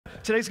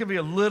Today's going to be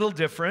a little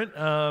different.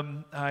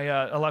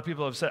 A lot of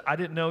people have said, I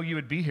didn't know you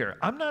would be here.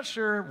 I'm not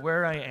sure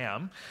where I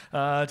am,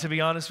 to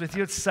be honest with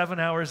you. It's 7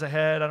 hours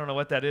ahead. I don't know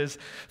what that is,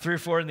 3 or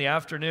 4 in the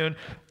afternoon.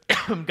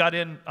 Got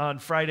in on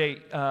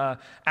Friday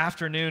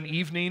afternoon,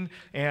 evening,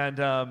 and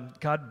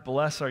God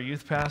bless our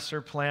youth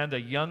pastor, planned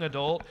a young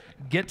adult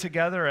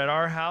get-together at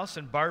our house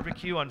and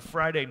barbecue on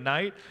Friday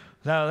night.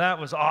 Now, that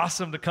was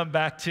awesome to come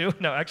back to.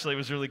 No, actually, it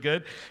was really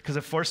good because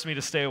it forced me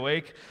to stay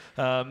awake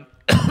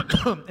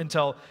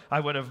until I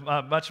would have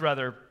much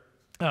rather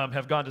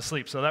have gone to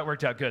sleep. So that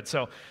worked out good.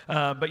 So,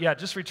 but yeah,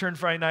 just returned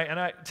Friday night.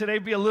 And today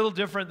be a little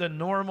different than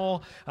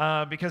normal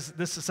because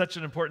this is such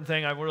an important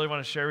thing. I really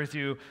want to share with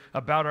you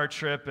about our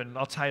trip, and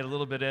I'll tie it a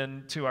little bit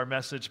into our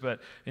message,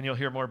 and you'll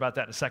hear more about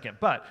that in a second.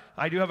 But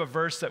I do have a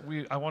verse that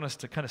I want us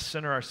to kind of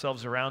center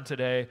ourselves around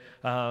today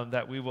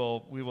that we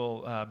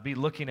will be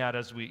looking at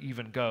as we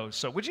even go.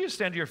 So would you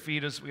stand to your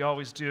feet as we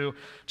always do,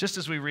 just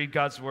as we read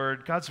God's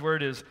Word. God's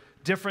Word is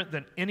different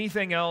than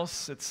anything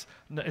else. It's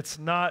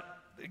not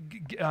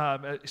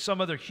some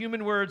other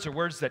human words or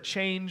words that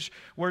change,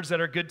 words that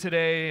are good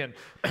today, and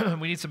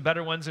we need some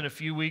better ones in a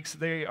few weeks.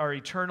 They are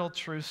eternal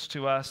truths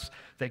to us.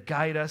 They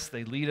guide us,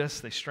 they lead us,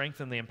 they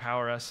strengthen, they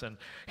empower us. And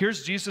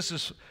here's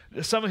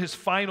some of his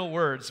final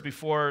words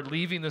before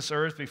leaving this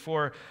earth,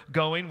 before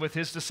going with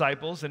his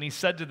disciples. And he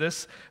said to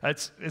this,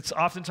 it's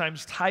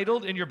oftentimes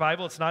titled in your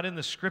Bible, it's not in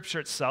the scripture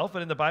itself,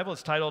 but in the Bible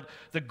it's titled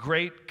the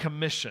Great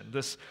Commission,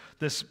 this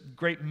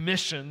great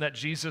mission that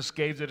Jesus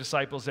gave the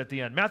disciples at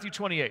the end. Matthew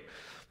 28.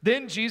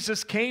 Then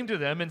Jesus came to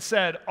them and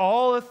said,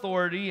 all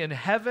authority in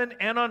heaven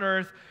and on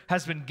earth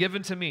has been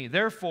given to me.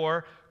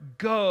 Therefore,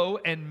 go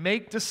and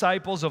make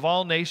disciples of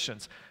all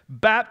nations,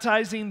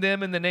 baptizing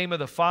them in the name of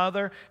the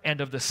Father and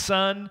of the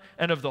Son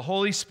and of the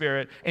Holy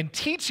Spirit, and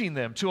teaching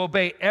them to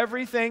obey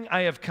everything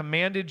I have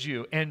commanded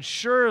you. And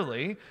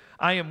surely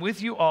I am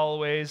with you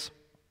always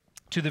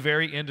to the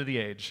very end of the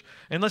age.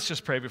 And let's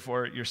just pray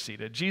before you're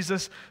seated.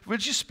 Jesus,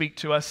 would you speak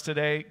to us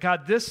today?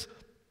 God, this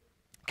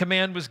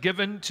command was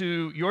given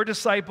to your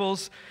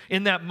disciples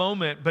in that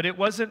moment, but it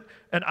wasn't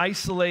an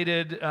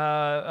isolated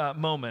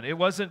moment. It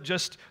wasn't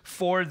just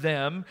for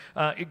them.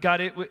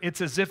 It's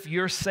as if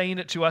you're saying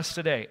it to us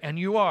today, and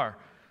you are,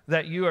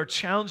 that you are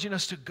challenging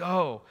us to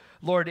go,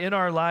 Lord, in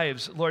our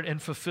lives, Lord,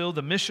 and fulfill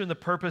the mission, the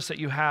purpose that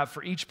you have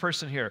for each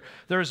person here.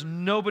 There is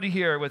nobody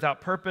here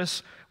without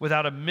purpose,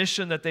 without a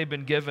mission that they've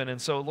been given.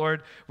 And so,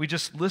 Lord, we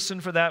just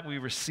listen for that. We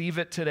receive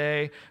it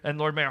today. And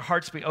Lord, may our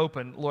hearts be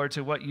open, Lord,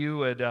 to what you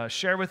would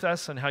share with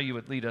us and how you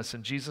would lead us.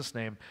 In Jesus'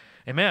 name,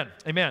 amen.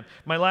 Amen.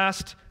 My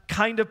last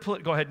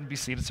go ahead and be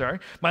seated, sorry.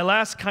 My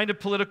last kind of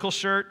political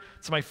shirt,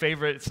 it's my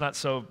favorite. It's not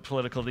so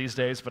political these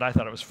days, but I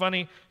thought it was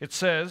funny. It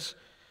says,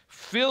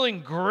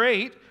 feeling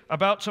great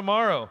about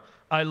tomorrow.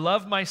 I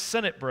love my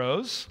Senate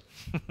bros,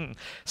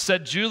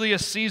 said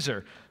Julius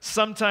Caesar,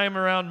 sometime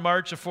around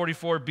March of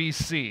 44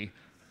 BC.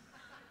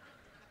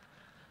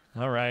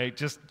 All right,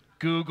 just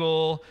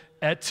Google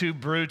et tu,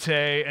 Brute,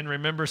 and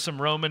remember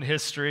some Roman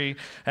history.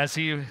 As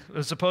he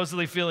was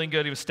supposedly feeling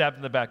good, he was stabbed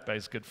in the back by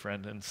his good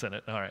friend in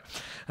Senate. All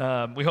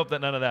right, we hope that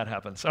none of that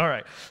happens. All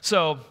right,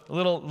 so a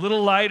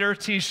little lighter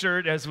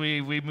T-shirt as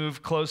we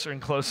move closer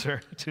and closer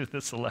to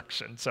this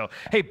election. So,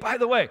 hey, by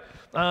the way,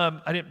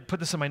 I didn't put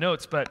this in my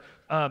notes, but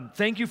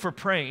thank you for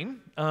praying,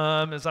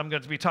 as I'm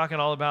going to be talking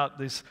all about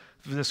this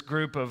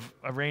group of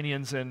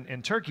Iranians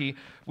in Turkey.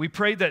 We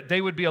prayed that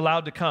they would be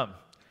allowed to come.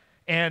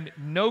 And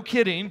no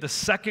kidding, the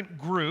second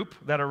group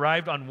that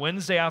arrived on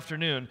Wednesday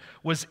afternoon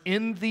was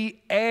in the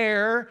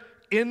air,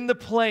 in the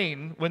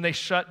plane, when they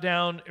shut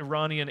down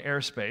Iranian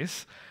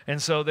airspace.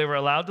 And so they were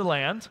allowed to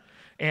land.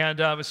 And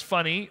it was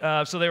funny.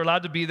 So they were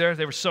allowed to be there.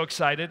 They were so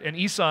excited. And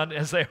Isan,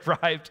 as they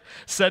arrived,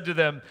 said to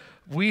them,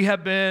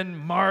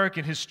 Mark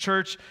and his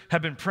church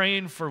have been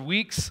praying for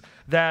weeks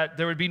that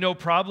there would be no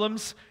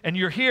problems, and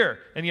you're here.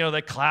 And,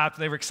 they clapped,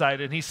 and they were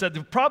excited. And he said,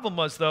 the problem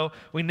was, though,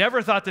 we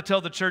never thought to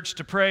tell the church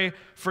to pray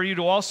for you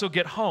to also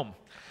get home.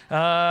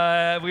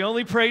 We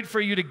only prayed for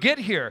you to get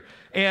here.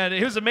 And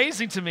it was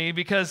amazing to me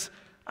because,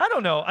 I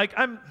don't know,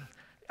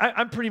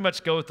 I'm pretty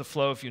much go with the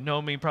flow. If you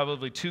know me,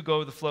 probably too go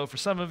with the flow for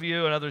some of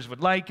you, and others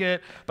would like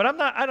it. But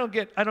I don't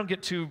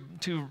get too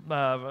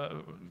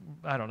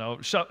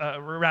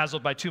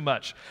razzled by too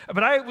much.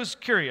 But I was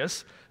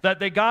curious that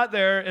they got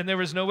there and there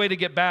was no way to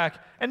get back,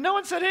 and no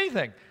one said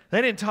anything.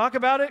 They didn't talk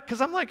about it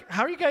because I'm like,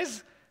 how are you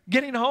guys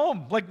getting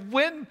home? Like,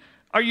 when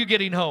are you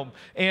getting home?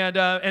 And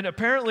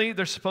apparently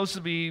they're supposed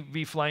to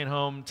be flying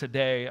home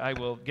today. I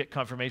will get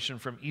confirmation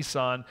from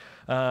Isan,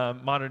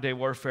 modern day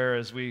warfare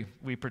as we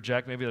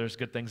project. Maybe there's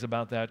good things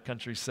about that.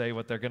 Countries say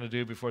what they're going to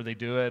do before they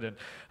do it.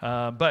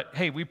 But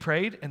hey, we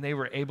prayed and they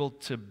were able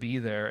to be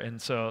there.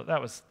 And so that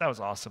was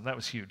awesome. That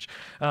was huge.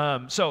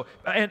 And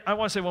I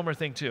want to say one more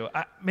thing too.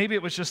 Maybe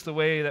it was just the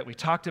way that we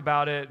talked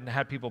about it and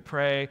had people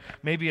pray.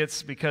 Maybe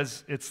it's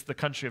because it's the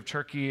country of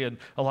Turkey and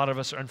a lot of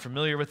us are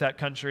unfamiliar with that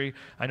country.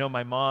 I know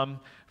my mom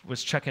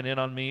was checking in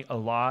on me a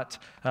lot.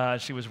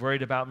 She was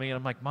worried about me, and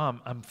I'm like,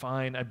 Mom, I'm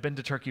fine. I've been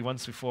to Turkey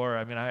once before.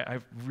 I mean, I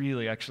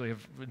really actually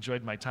have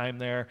enjoyed my time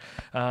there.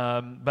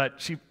 But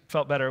she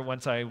felt better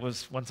once I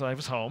was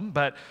home.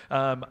 But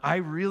I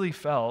really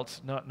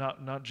felt,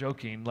 not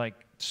joking, like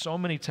so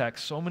many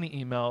texts, so many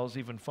emails,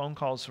 even phone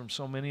calls from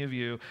so many of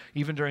you,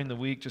 even during the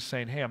week, just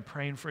saying, hey, I'm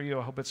praying for you.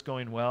 I hope it's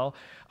going well.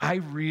 I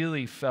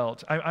really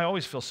felt, I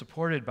always feel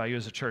supported by you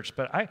as a church,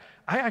 but I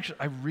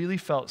really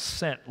felt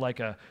sent like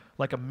a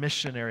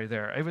missionary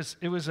there. It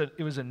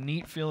was a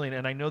neat feeling,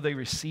 and I know they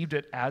received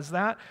it as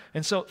that.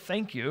 And so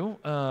thank you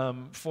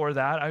for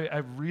that.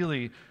 I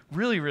really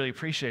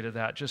appreciated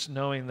that, just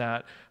knowing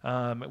that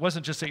it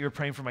wasn't just that you were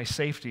praying for my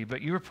safety,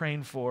 but you were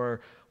praying for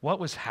what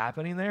was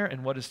happening there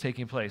and what is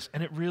taking place.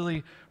 And it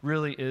really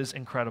is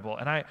incredible.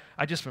 And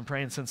I just been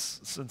praying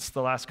since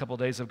the last couple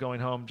of days of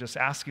going home, just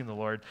asking the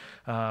Lord,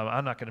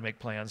 I'm not going to make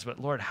plans, but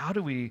Lord, how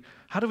do we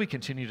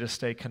continue to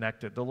stay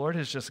connected? The Lord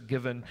has just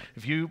given,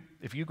 if you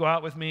go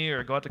out with me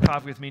or go out to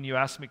coffee with me and you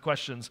ask me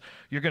questions,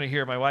 you're going to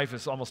hear, my wife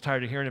is almost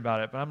tired of hearing about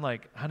it, but I'm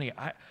like, honey,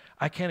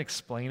 I can't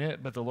explain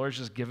it, but the Lord's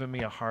just given me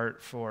a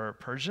heart for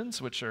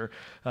Persians, which are,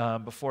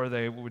 before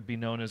they would be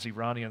known as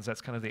Iranians, that's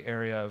kind of the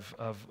area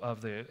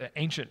of the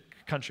ancient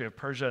country of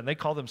Persia, and they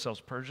call themselves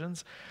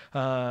Persians,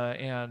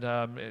 and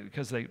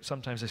because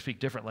sometimes they speak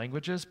different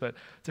languages, but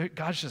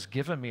God's just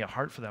given me a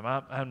heart for them.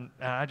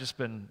 I just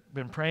been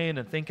praying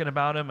and thinking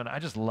about them, and I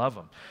just love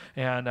them,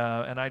 and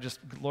I just,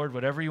 Lord,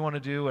 whatever you want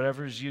to do,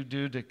 whatever you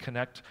do to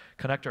connect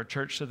our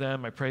church to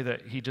them, I pray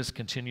that He just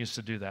continues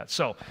to do that.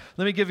 So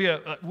let me give you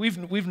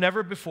we've never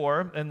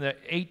before in the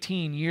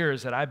 18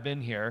 years that I've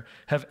been here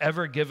have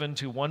ever given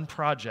to one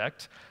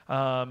project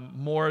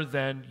more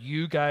than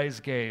you guys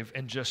gave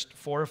in just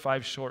 4 or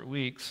 5 short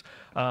weeks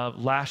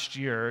last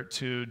year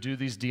to do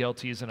these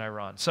DLTs in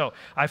Iran. So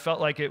I felt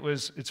like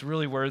it's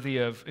really worthy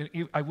of,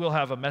 I will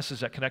have a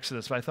message that connects to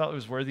this, but I thought it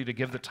was worthy to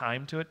give the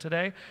time to it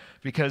today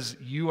because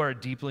you are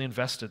deeply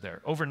invested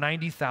there. Over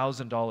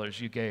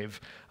 $90,000 you gave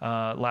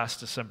last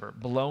December,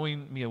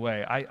 blowing me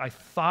away. I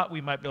thought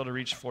we might be able to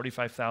reach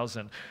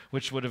 45,000,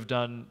 which would have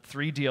done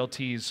 3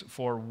 DLTs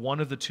for one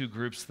of the 2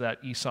 groups that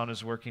Isan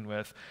is working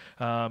with,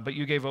 but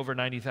you gave over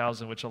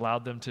 90,000, which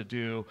allowed them to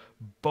do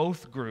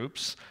both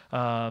groups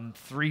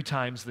 3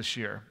 times this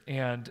year,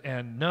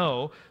 and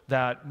know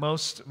that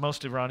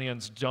most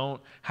Iranians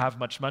don't have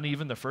much money.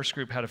 Even the first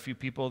group had a few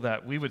people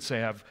that we would say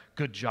have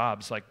good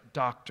jobs, like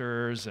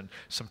doctors and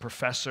some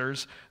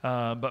professors,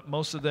 but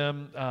most of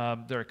them,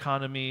 their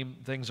economy,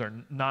 things are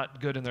not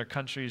good in their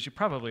country, as you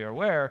probably are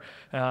aware,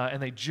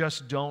 and they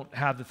just don't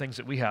have the things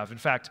that we have. In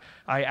fact,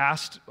 I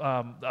asked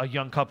a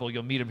young couple,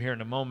 you'll meet them here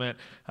in a moment,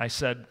 I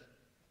said,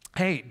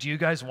 hey, do you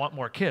guys want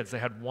more kids? They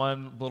had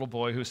one little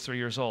boy who's 3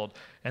 years old,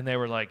 and they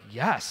were like,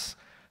 yes,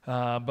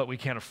 but we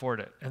can't afford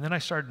it. And then I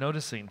started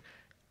noticing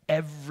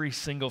every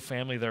single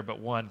family there but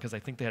one, because I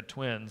think they had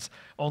twins,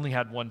 only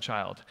had one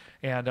child.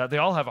 And they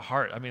all have a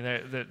heart. I mean,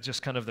 they're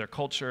just kind of their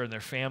culture and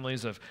their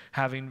families of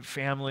having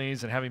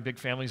families and having big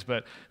families,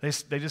 but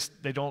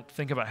they don't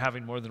think about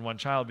having more than one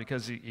child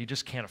because you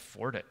just can't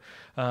afford it.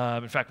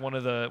 In fact, one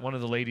of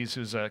the ladies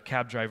who's a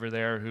cab driver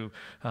there who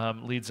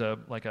leads an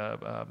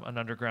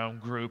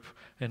underground group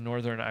in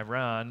northern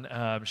Iran,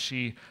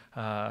 she's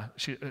a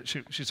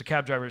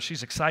cab driver.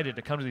 She's excited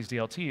to come to these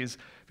DLTs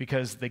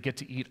because they get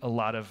to eat a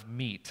lot of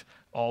meat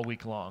all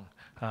week long,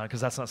 because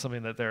that's not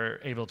something that they're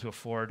able to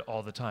afford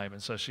all the time.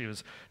 And so she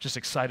was just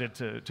excited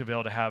to be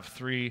able to have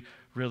 3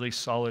 really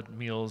solid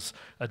meals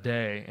a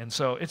day. And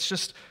so it's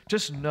just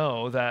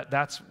know that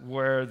that's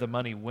where the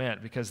money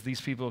went, because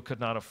these people could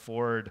not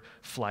afford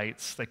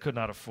flights. They could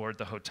not afford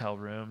the hotel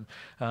room.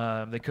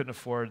 They couldn't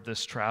afford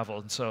this travel.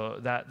 And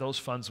so those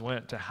funds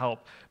went to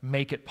help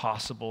make it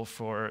possible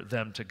for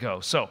them to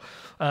go. So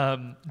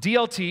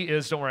DLT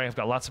is, don't worry, I've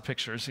got lots of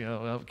pictures,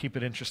 I'll keep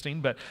it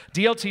interesting, but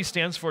DLT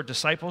stands for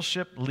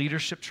Discipleship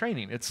Leadership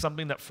Training. It's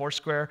something that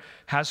Foursquare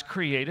has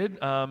created,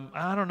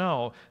 I don't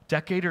know,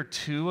 decade or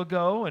 2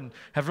 ago, and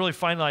have really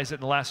finalized it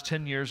in the last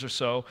 10 years or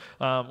so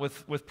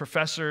with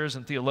professors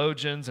and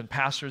theologians and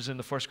pastors in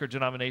the Foursquare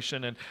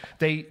denomination. And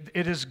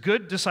it is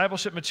good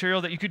discipleship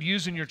material that you could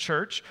use in your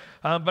church,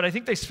 but I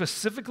think they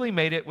specifically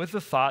made it with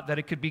the thought that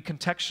it could be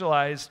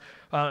contextualized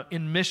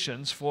in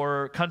missions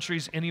for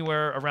countries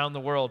anywhere around the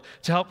world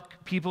to help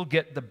people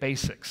get the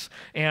basics.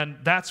 And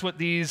that's what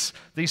these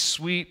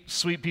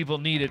sweet people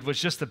needed, was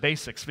just the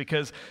basics,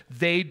 because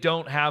they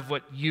don't have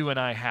what you and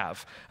I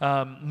have.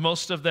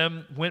 Most of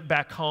them went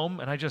back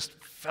home, and I just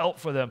felt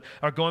for them,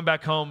 are going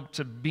back home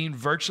to being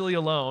virtually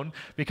alone,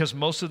 because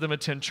most of them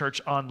attend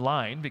church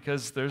online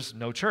because there's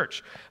no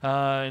church.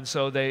 And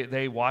so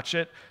they watch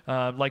it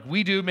like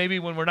we do maybe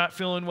when we're not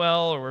feeling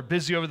well or we're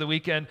busy over the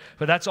weekend,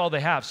 but that's all they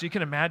have. So you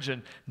can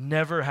imagine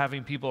never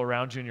having people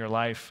around you in your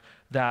life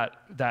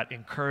that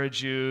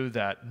encourage you,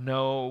 that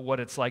know what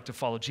it's like to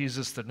follow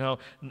Jesus, that know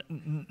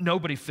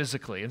nobody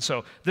physically. And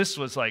so this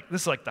is like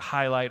the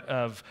highlight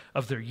of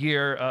their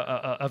year,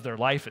 of their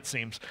life, it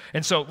seems.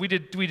 And so we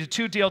did 2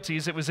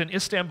 DLTs. It was in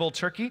Istanbul,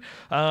 Turkey.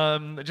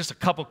 Just a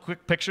couple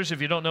quick pictures.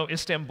 If you don't know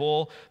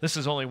Istanbul, this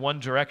is only one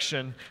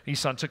direction.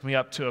 Isan took me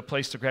up to a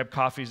place to grab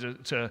coffee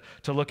to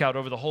look out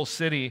over the whole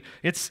city.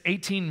 It's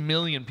 18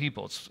 million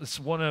people. It's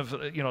one of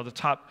the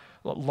top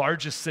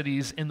largest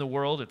cities in the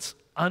world. It's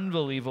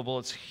unbelievable.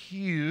 It's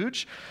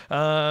huge.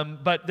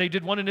 But they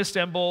did one in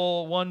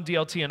Istanbul, one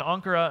DLT in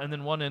Ankara, and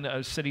then one in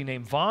a city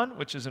named Van,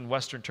 which is in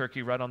western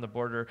Turkey, right on the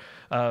border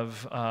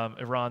of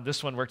Iran.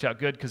 This one worked out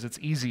good because it's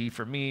easy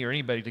for me or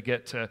anybody to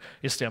get to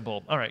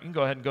Istanbul. All right, you can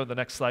go ahead and go to the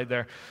next slide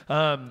there.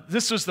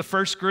 This was the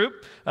first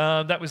group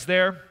that was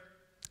there.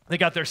 They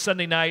got there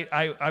Sunday night.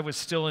 I was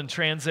still in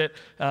transit,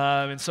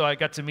 and so I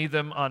got to meet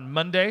them on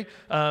Monday.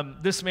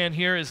 This man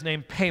here is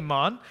named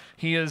Peyman.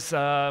 He is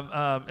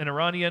an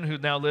Iranian who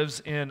now lives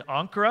in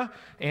Ankara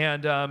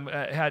and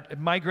had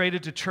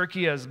migrated to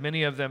Turkey, as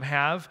many of them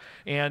have,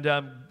 and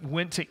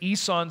went to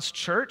Ihsan's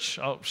church.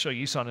 I'll show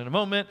you Ihsan in a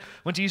moment.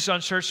 Went to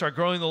Ihsan's church, started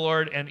growing in the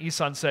Lord, and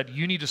Ihsan said,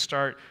 you need to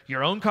start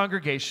your own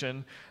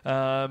congregation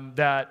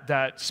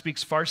that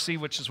speaks Farsi,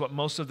 which is what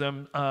most of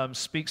them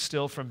speak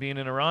still from being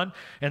in Iran.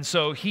 And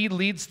so he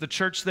leads the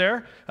church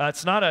there.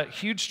 It's not a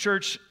huge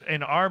church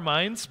in our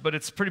minds, but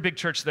it's a pretty big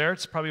church there.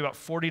 It's probably about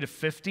 40 to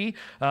 50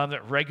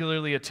 that regularly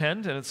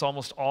attend, and it's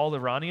almost all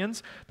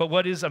Iranians. But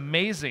what is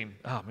amazing,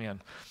 oh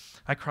man,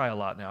 I cry a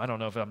lot now. I don't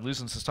know if I'm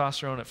losing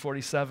testosterone at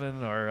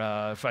 47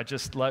 or if I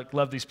just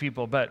love these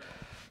people, but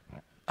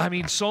I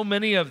mean, so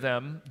many of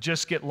them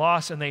just get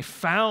lost, and they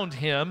found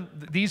him.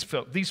 These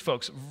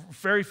folks,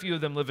 very few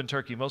of them live in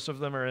Turkey. Most of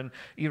them are in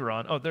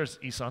Iran. Oh, there's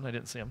Ihsan. I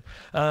didn't see him.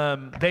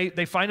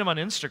 They find him on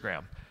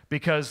Instagram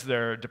because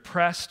they're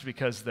depressed,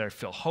 because they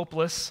feel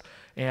hopeless,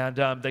 and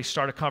they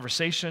start a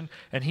conversation,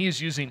 and he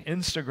is using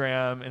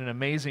Instagram in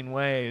amazing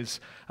ways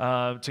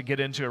to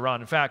get into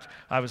Iran. In fact,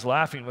 I was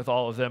laughing with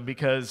all of them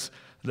because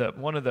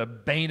one of the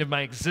bane of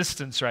my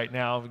existence right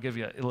now, I'll give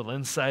you a little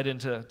insight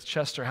into the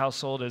Chester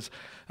household, is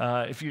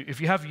if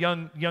you have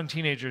young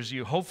teenagers,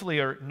 you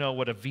hopefully know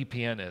what a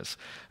VPN is.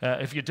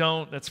 If you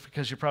don't, that's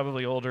because you're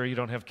probably older, you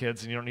don't have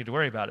kids, and you don't need to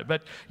worry about it.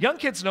 But young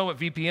kids know what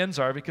VPNs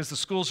are because the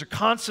schools are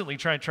constantly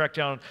trying to track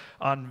down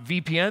on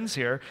VPNs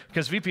here,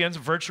 because VPN's a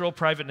virtual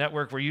private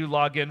network where you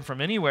log in from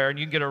anywhere and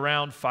you can get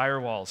around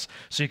firewalls.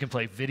 So you can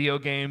play video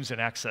games and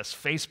access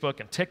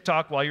Facebook and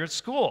TikTok while you're at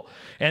school.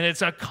 And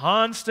it's a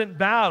constant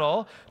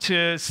battle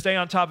to stay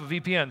on top of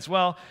VPNs.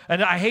 Well,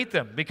 and I hate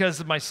them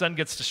because my son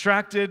gets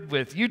distracted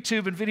with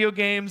YouTube and video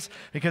games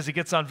because he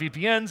gets on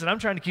VPNs, and I'm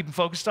trying to keep him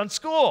focused on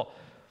school.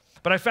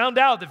 But I found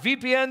out that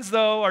VPNs,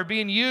 though, are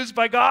being used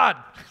by God.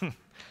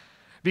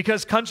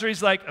 Because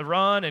countries like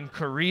Iran and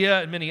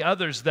Korea and many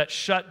others that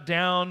shut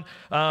down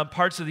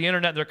parts of the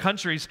internet in their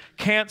countries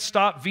can't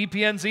stop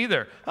VPNs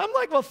either. I'm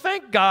like, well,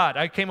 thank God.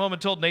 I came home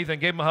and told Nathan,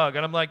 gave him a hug,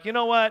 and I'm like, you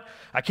know what?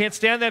 I can't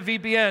stand that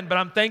VPN, but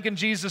I'm thanking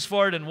Jesus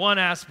for it in one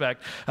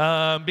aspect,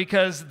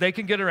 because they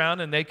can get around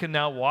and they can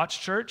now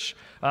watch church.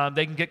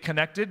 They can get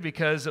connected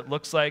because it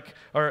looks like,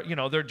 or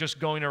they're just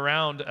going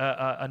around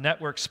a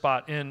network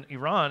spot in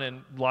Iran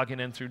and logging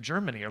in through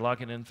Germany or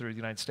logging in through the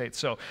United States.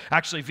 So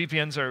actually,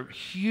 VPNs are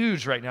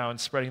huge right now in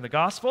spreading the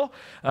gospel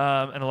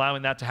and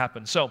allowing that to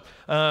happen. So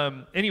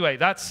anyway,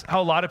 that's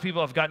how a lot of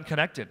people have gotten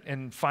connected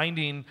and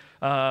finding,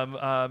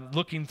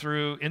 looking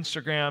through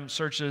Instagram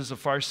searches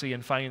of Farsi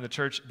and finding the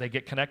church. They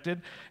get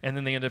connected, and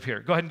then they end up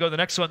here. Go ahead and go to the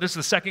next one. This is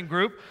the second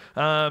group.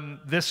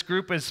 This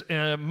group is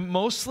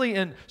mostly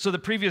in, so the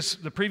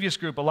previous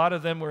group, a lot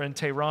of them were in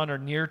Tehran or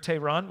near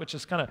Tehran, which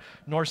is kind of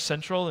north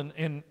central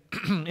in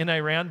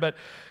Iran, but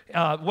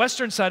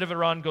western side of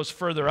Iran goes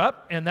further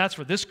up, and that's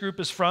where this group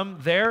is from,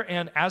 there,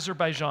 and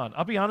Azerbaijan.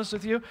 I'll be honest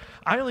with you,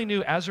 I only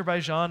knew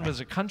Azerbaijan was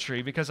a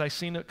country because I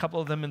seen a couple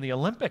of them in the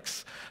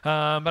Olympics,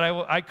 but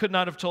I could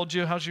not have told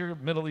you, how's your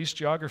Middle East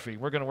geography?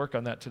 We're going to work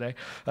on that today.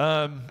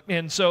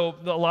 And so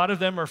a lot of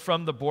them are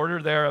from the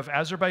border there of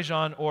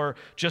Azerbaijan or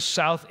just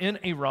south in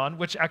Iran,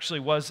 which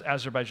actually was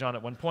Azerbaijan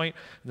at one point.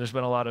 There's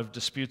been a lot of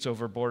disputes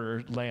over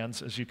border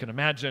lands, as you can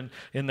imagine,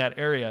 in that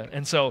area.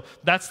 And so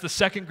that's the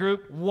second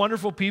group.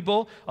 Wonderful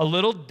people, a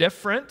little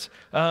different,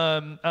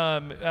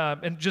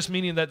 and just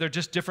meaning that they're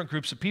just different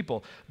groups of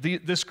people.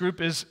 This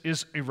group is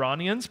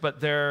Iranians,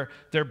 but their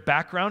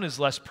background is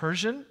less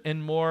Persian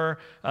and more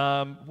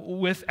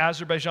with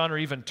Azerbaijan or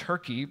even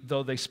Turkey,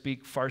 though they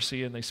speak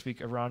Farsi and they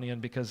speak Iranian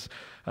because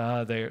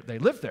they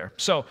live there.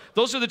 So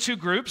those are the two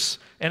groups.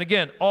 And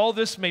again, all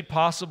this made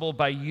possible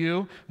by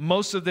you.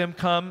 Most of them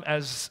come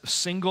as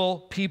single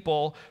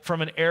people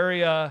from an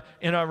area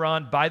in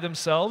Iran by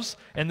themselves.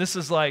 And this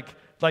is like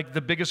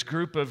the biggest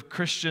group of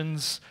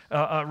Christians,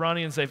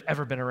 Iranians they've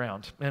ever been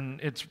around.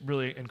 And it's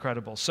really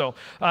incredible. So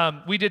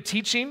we did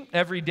teaching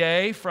every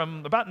day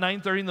from about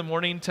 9:30 in the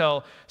morning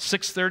till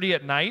 6:30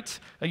 at night.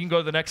 You can go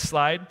to the next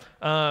slide.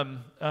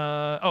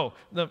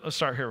 Let's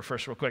start here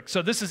first real quick.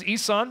 So this is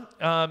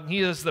Ihsan. He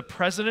is the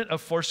president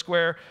of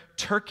Foursquare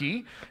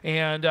Turkey,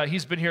 and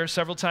he's been here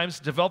several times.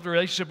 Developed a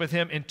relationship with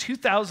him in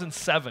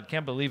 2007.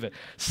 Can't believe it.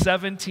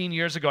 17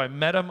 years ago, I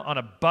met him on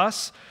a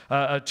bus,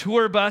 a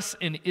tour bus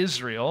in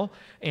Israel,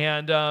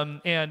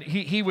 and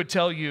he would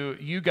tell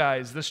you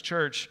guys, this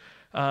church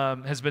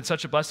has been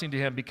such a blessing to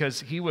him because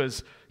he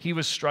was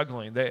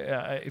struggling.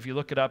 If you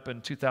look it up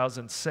in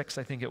 2006,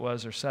 I think it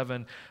was, or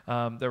 7,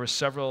 there were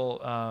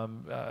several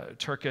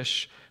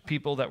Turkish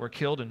people that were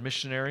killed and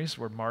missionaries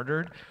were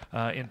martyred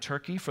in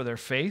Turkey for their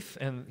faith,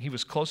 and he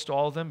was close to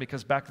all of them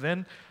because back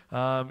then,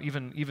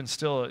 even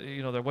still,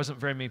 there wasn't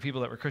very many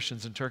people that were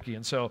Christians in Turkey.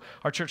 And so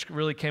our church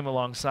really came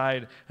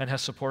alongside and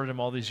has supported him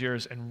all these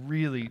years and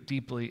really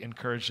deeply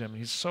encouraged him.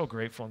 He's so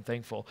grateful and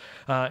thankful.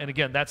 And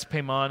again, that's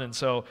Payman. And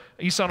so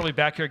Isan will be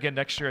back here again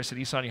next year. I said,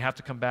 Isan, you have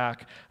to come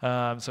back.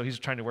 So he's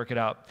trying to work it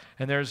out.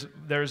 And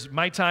there's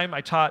my time.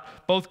 I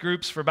taught both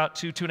groups for about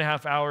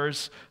 2.5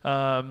 hours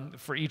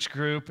for each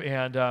group.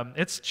 And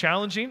it's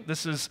challenging.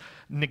 This is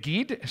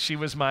Nagid. She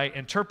was my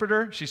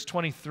interpreter. She's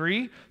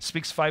 23,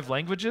 speaks 5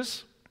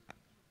 languages.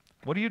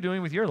 What are you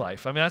doing with your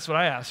life? I mean, that's what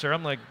I asked her.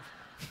 I'm like,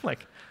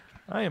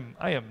 I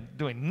am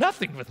doing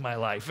nothing with my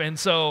life. And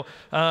so,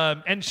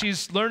 and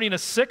she's learning a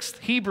 6th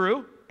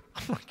Hebrew.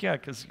 I'm like, yeah,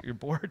 because you're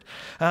bored.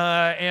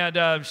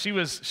 And she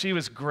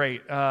was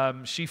great.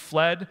 She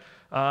fled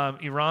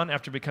Iran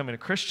after becoming a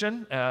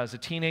Christian as a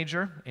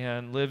teenager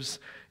and lives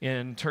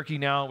in Turkey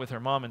now with her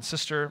mom and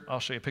sister.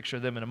 I'll show you a picture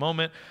of them in a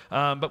moment.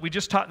 But we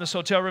just taught in this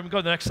hotel room. Go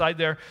to the next slide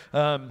there.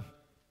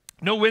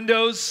 No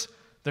windows.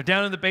 They're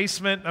down in the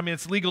basement. I mean,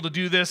 it's legal to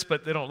do this,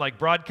 but they don't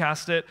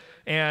broadcast it.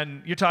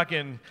 And you're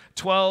talking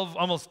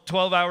almost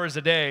 12 hours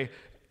a day.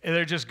 And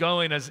they're just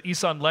going as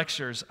Isan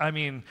lectures. I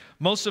mean,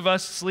 most of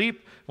us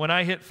sleep when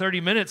I hit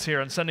 30 minutes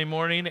here on Sunday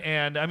morning.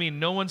 And I mean,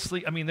 no one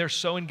sleep. I mean, they're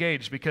so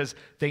engaged because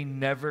they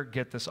never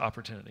get this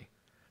opportunity.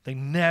 They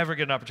never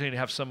get an opportunity to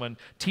have someone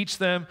teach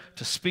them,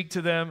 to speak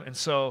to them. And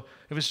so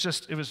it was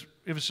just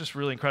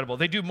really incredible.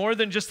 They do more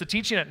than just the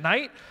teaching at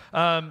night.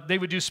 They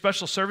would do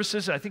special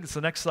services. I think it's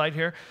the next slide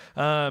here.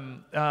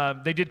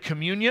 They did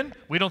communion.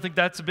 We don't think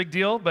that's a big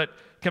deal, but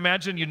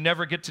imagine you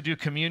never get to do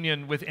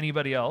communion with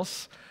anybody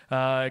else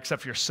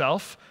except for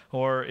yourself,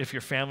 or if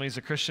your family is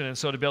a Christian. And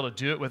so to be able to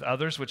do it with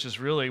others, which is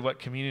really what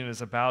communion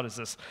is about,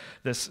 is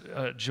this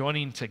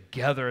joining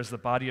together as the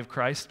body of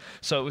Christ.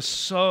 So it was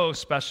so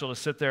special to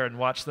sit there and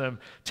watch them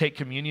take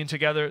communion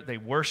together. They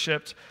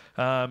worshiped.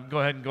 Go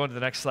ahead and go into the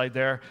next slide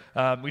there.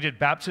 We did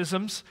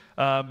baptisms.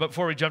 But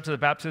before we jump to the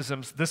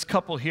baptisms, this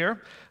couple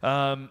here,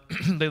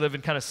 they live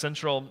in kind of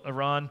central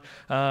Iran.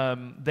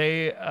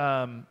 They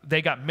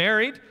got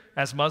married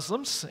as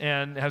Muslims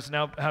and have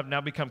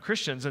now become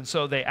Christians. And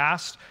so they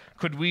asked,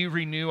 could we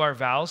renew our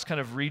vows,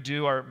 kind of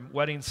redo our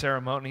wedding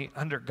ceremony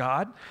under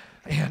God?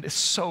 And it's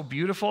so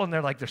beautiful. And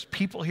they're like, there's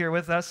people here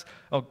with us.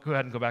 Oh, go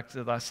ahead and go back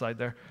to the last slide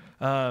there.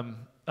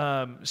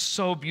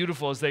 So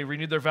beautiful as they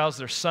renewed their vows.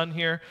 Their son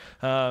here,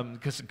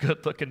 because a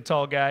good-looking,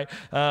 tall guy,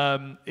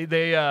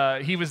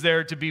 he was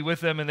there to be with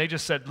them, and they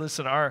just said,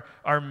 listen,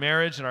 our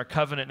marriage and our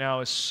covenant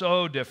now is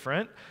so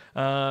different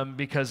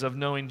because of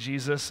knowing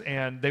Jesus,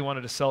 and they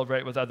wanted to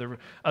celebrate with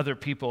other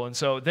people. And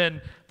so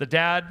then the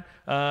dad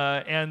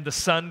and the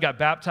son got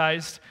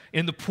baptized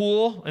in the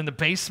pool in the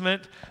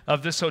basement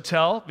of this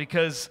hotel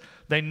because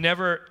they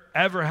never,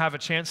 ever have a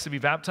chance to be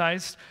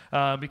baptized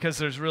because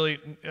there's really,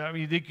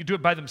 they could do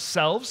it by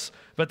themselves,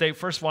 but they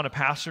first want a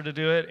pastor to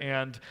do it,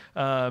 and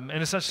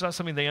it's just not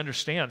something they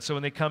understand. So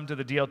when they come to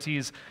the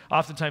DLTs,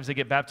 oftentimes they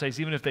get baptized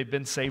even if they've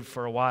been saved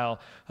for a while.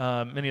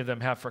 Many of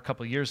them have for a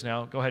couple of years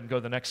now. Go ahead and go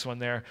to the next one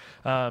there.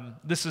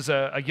 This is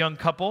a young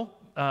couple,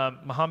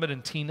 Muhammad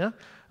and Tina.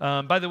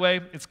 By the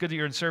way, it's good that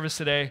you're in service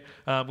today.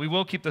 We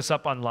will keep this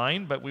up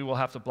online, but we will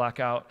have to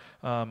black out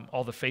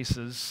all the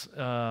faces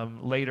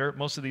later.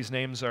 Most of these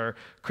names are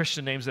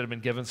Christian names that have been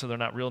given, so they're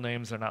not real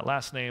names. They're not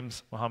last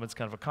names. Muhammad's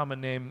kind of a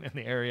common name in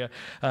the area.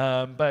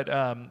 But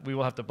we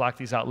will have to black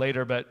these out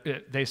later. But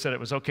they said it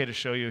was okay to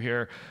show you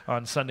here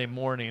on Sunday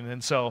morning.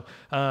 And so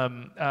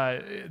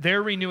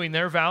they're renewing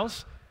their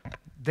vows.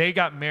 They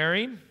got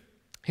married.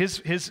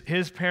 His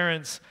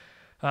parents...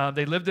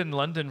 they lived in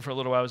London for a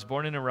little while. I was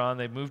born in Iran.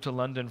 They moved to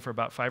London for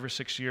about 5 or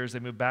 6 years. They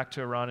moved back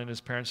to Iran, and his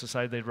parents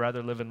decided they'd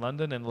rather live in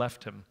London and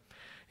left him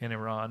in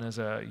Iran as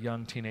a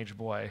young teenage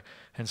boy.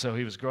 And so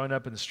he was growing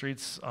up in the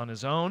streets on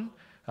his own.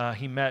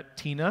 He met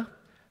Tina,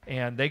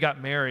 and they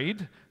got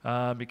married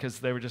because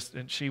they were just,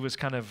 and she was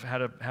kind of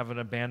have an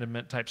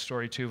abandonment type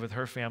story too with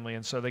her family.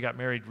 And so they got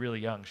married really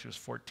young. She was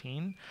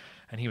 14.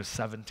 And he was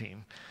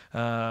 17.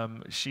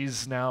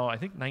 She's now, I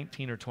think,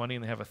 19 or 20,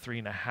 and they have a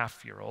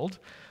 3.5-year-old.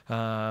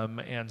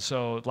 And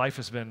so life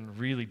has been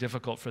really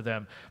difficult for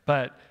them.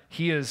 But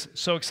he is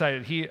so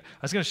excited. I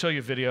was going to show you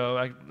a video.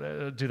 I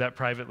do that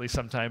privately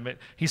sometime.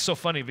 He's so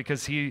funny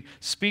because he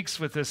speaks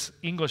with this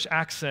English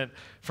accent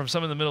from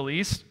some of the Middle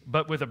East,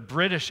 but with a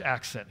British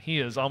accent. He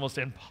is almost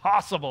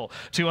impossible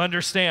to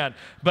understand.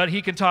 But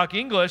he can talk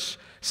English,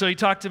 so he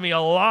talked to me a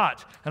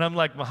lot. And I'm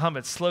like,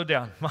 Muhammad, slow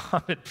down.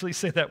 Muhammad, please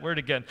say that word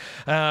again.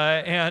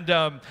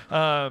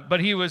 But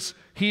he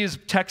has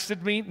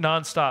texted me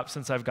nonstop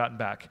since I've gotten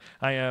back.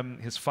 I am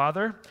his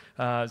father.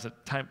 As a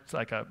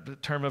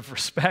term of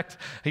respect.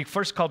 He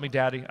first called me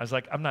daddy. I was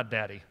like, I'm not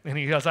daddy. And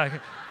he goes,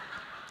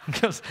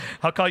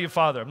 I'll call you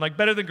father. I'm like,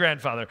 better than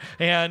grandfather.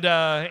 And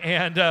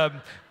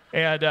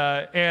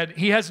And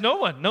he has no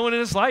one in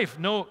his life.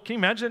 No, can you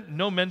imagine?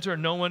 No mentor,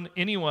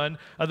 anyone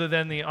other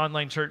than the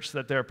online church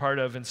that they're a part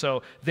of. And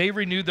so they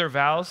renewed their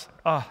vows.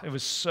 Oh, it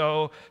was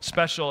so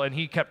special. And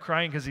he kept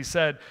crying because he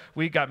said,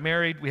 we got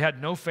married, we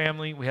had no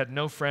family, we had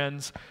no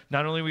friends.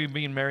 Not only are we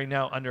being married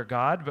now under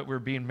God, but we're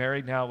being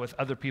married now with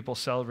other people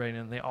celebrating.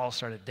 And they all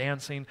started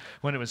dancing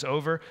when it was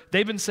over.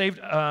 They've been saved,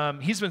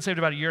 he's been saved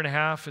about a year and a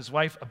half. His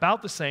wife,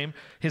 about the same.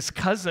 His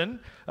cousin,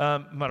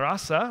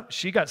 Marasa,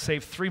 she got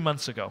saved 3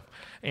 months ago.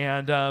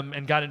 And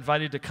got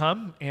invited to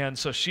come. And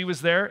so she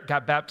was there,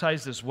 got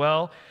baptized as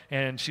well,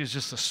 and she was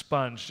just a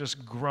sponge,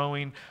 just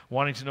growing,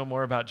 wanting to know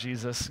more about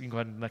Jesus. You can go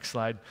ahead to the next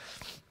slide.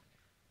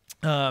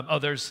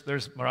 There's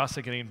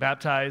Marasa getting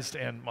baptized,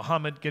 and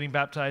Muhammad getting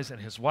baptized,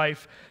 and his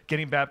wife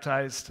getting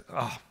baptized.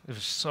 Oh, it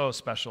was so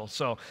special.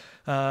 So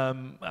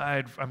I'm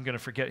going to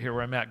forget here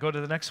where I'm at. Go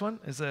to the next one.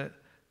 Is it?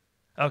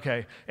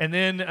 Okay. And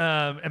then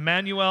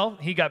Emmanuel,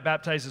 he got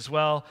baptized as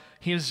well.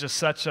 He was just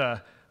such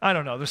a... I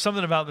don't know. There's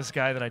something about this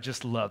guy that I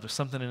just love. There's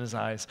something in his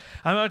eyes.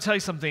 I'm going to tell you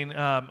something.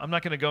 I'm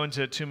not going to go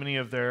into too many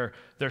of their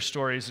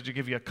stories. I'll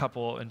give you a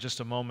couple in just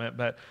a moment.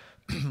 But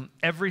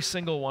every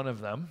single one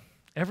of them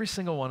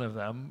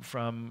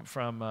from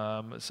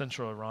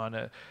central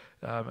Iran,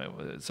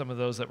 some of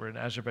those that were in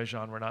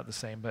Azerbaijan were not the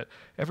same, but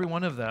every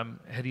one of them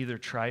had either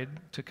tried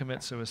to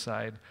commit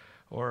suicide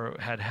or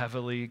had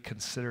heavily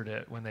considered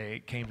it when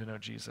they came to know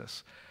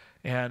Jesus.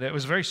 And it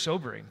was very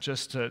sobering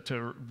just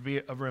to be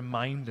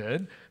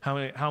reminded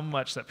how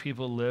much that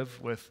people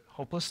live with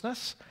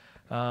hopelessness,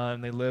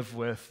 and they live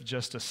with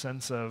just a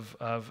sense of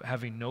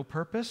having no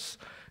purpose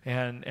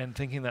and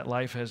thinking that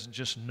life has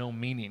just no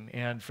meaning.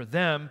 And for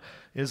them,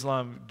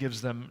 Islam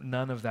gives them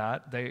none of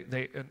that.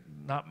 They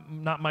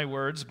not my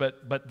words,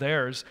 but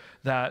theirs,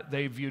 that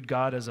they viewed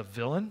God as a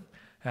villain,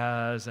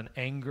 as an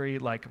angry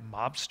like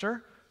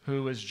mobster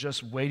who was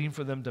just waiting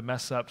for them to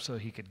mess up so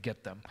he could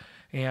get them.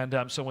 And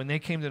so when they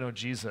came to know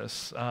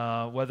Jesus,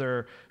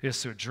 whether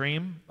it's through a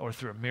dream or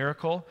through a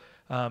miracle,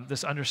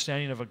 this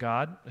understanding of a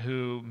God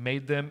who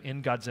made them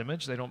in God's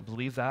image. They don't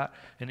believe that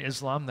in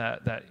Islam,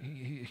 that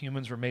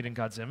humans were made in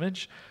God's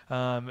image.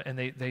 And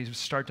they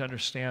start to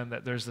understand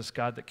that there's this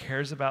God that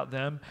cares about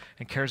them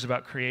and cares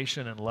about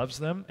creation and loves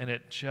them, and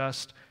it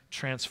just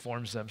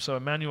transforms them. So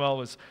Emmanuel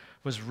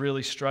was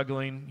really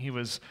struggling. He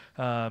was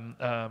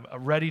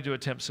ready to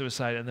attempt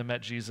suicide and then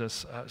met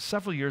Jesus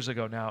several years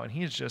ago now. And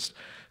he is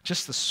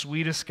just the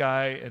sweetest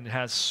guy and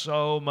has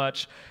so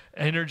much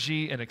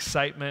energy and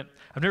excitement.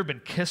 I've never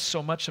been kissed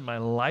so much in my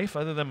life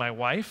other than my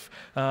wife,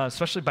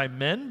 especially by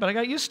men, but I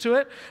got used to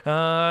it.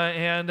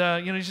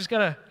 You just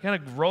got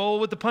to roll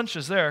with the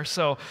punches there.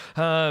 So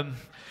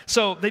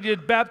they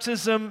did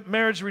baptism,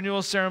 marriage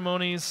renewal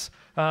ceremonies.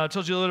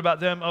 Told you a little about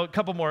them. Oh, a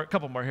couple more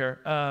here.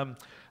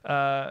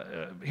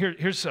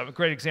 Here's a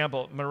great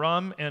example.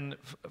 Maram and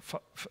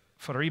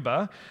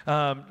Fariba,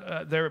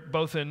 they're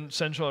both in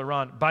central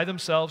Iran. By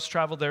themselves,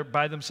 traveled there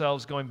by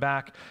themselves, going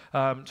back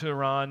to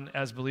Iran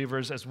as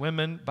believers, as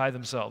women by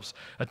themselves,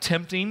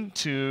 attempting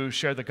to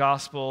share the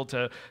gospel,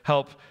 to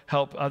help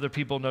other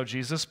people know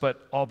Jesus,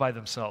 but all by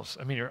themselves.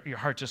 I mean, your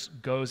heart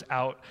just goes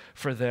out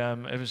for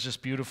them. It was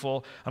just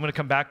beautiful. I'm going to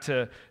come back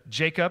to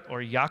Jacob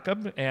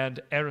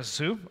and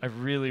Erasu. I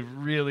really,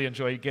 really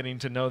enjoy getting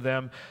to know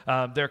them.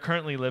 They're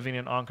currently living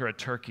in Ankara,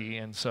 Turkey.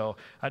 And so,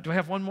 do I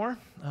have one more?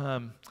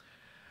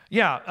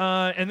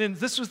 And then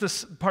this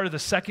was part of the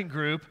second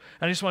group.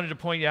 I just wanted to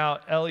point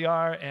out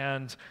Elyar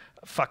and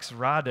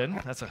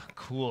Faxraden, that's a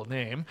cool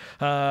name.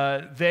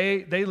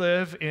 They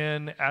live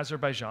in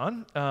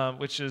Azerbaijan,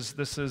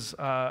 this is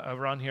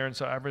Iran here, and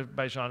so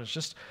Azerbaijan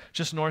is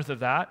just north of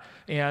that.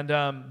 And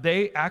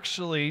they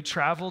actually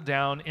travel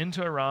down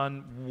into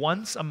Iran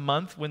once a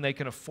month when they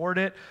can afford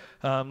it.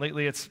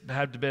 Lately, it's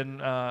had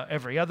been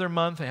every other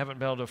month. They haven't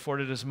been able to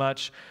afford it as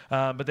much,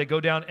 but they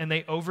go down and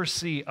they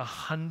oversee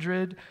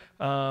 100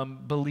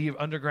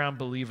 underground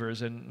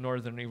believers in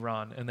northern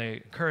Iran, and they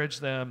encourage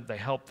them, they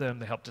help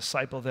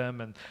disciple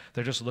them, and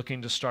they're just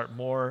looking to start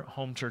more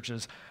home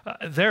churches.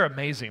 They're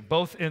amazing,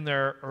 both in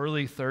their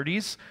early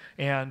 30s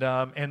and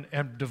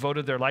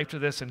devoted their life to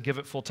this and give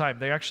it full time.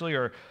 They actually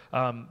are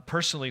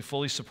personally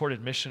fully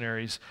supported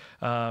missionaries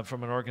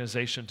from an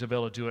organization to be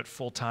able to do it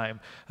full time.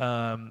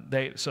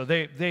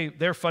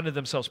 They're funded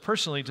themselves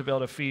personally to be able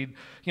to feed,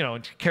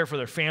 and care for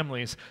their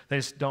families. They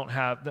just don't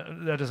have,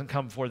 that doesn't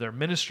come for their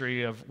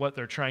ministry of what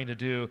they're trying to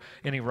do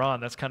in Iran.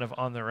 That's kind of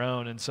on their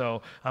own. And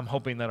so I'm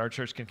hoping that our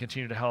church can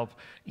continue to help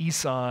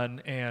Isan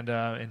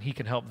and he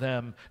can help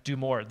them do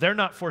more. They're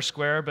not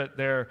Foursquare, but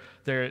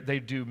they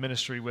do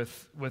ministry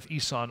with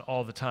Isan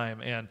all the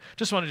time. And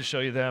just wanted to show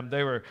you them.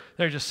 They're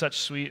just such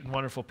sweet and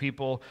wonderful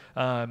people.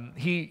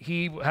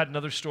 He had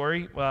another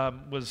story,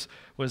 was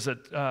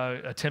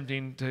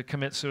attempting to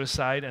commit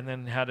suicide and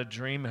then had a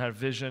dream, had a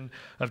vision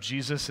of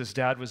Jesus. His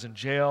dad was in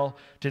jail,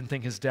 didn't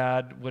think his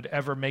dad would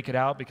ever make it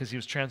out because he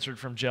was transferred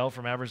from jail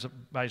from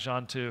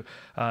Azerbaijan to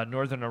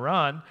northern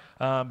Iran.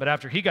 But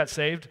after he got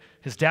saved,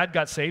 his dad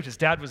got saved. His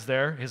dad was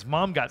there. His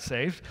mom got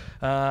saved.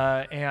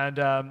 And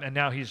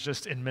now he's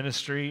just in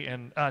ministry.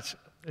 And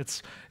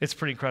It's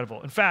pretty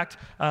incredible. In fact,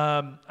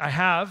 I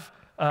have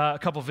a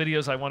couple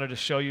videos I wanted to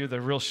show you.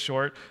 They're real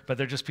short, but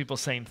they're just people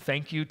saying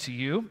thank you to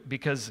you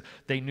because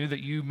they knew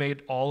that you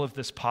made all of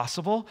this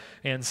possible.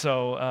 And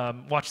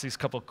so watch these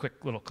couple quick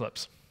little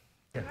clips.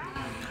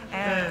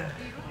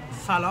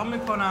 سلام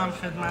میکنم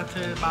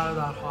خدمت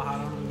برادر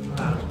خواهران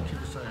در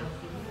کلیسای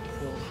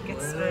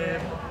فورسکوئر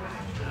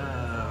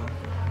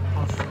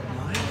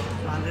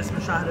من اسم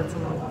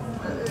شهرتون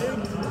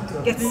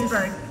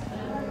Gettysburg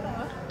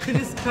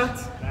Please cut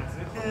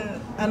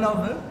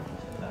another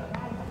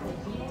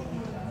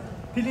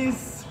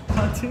Please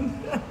cutting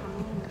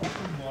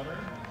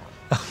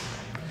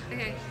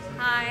Okay,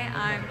 hi,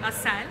 I'm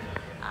Asal.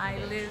 I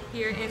live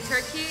here in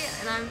Turkey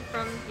and I'm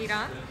from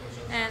Iran.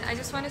 And I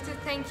just wanted to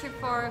thank you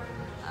for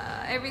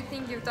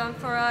everything you've done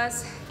for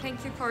us.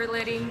 Thank you for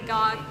letting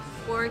God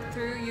work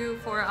through you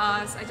for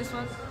us. I just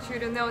want you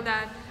to know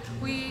that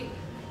we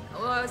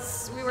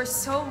were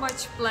so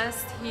much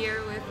blessed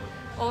here with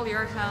all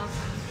your help.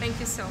 Thank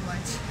you so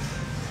much.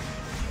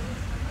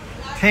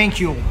 Thank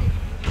you.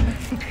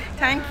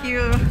 Thank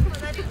you.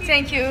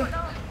 Thank you.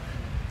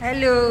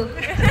 Hello.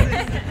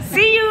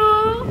 See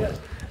you.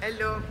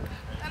 Hello.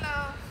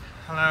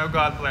 Hello,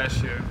 God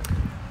bless you.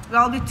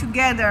 We'll be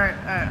together.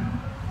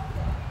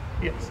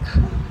 Yes.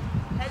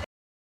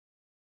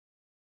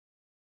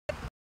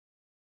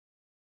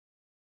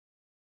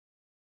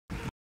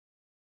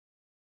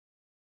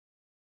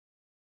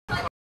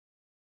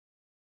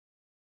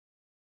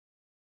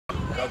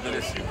 God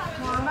bless you.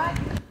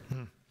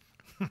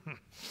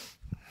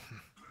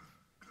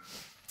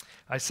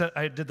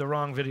 I did the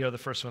wrong video, the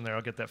first one there.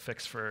 I'll get that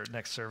fixed for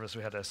next service.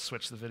 We had to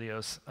switch the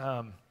videos.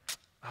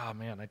 Oh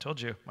man, I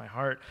told you, my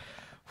heart.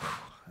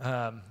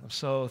 I'm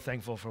so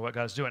thankful for what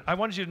God's doing. I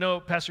wanted you to know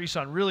Pastor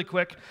Isan really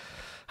quick.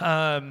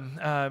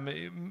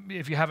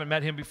 If you haven't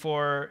met him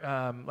before,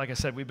 like I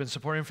said, we've been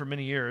supporting him for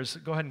many years.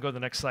 Go ahead and go to the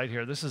next slide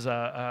here. This is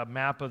a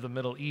map of the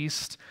Middle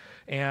East,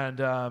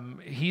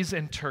 and he's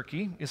in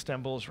Turkey.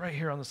 Istanbul is right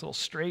here on this little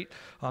strait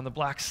on the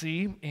Black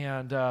Sea,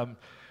 and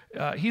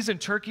he's in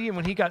Turkey, and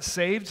when he got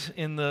saved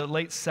in the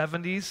late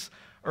 70s,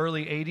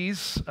 early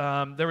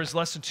 80s, there was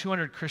less than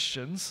 200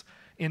 Christians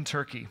in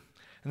Turkey,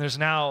 and there's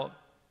now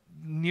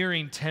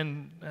nearing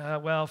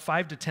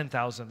 5 to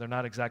 10,000. They're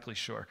not exactly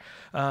sure.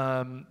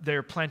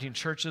 They're planting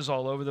churches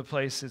all over the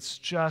place. It's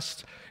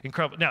just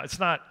incredible. Now, it's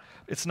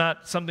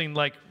not something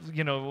like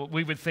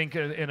we would think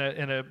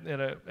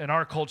in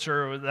our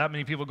culture that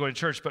many people go to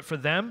church. But for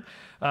them,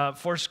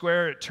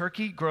 Foursquare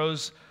Turkey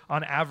grows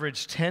on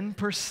average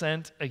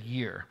 10% a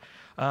year.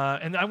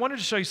 And I wanted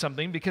to show you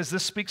something because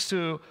this speaks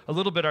to a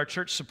little bit our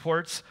church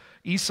supports.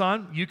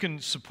 Isan, you can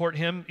support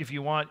him if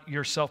you want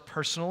yourself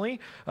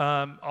personally.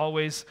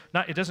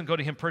 It doesn't go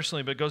to him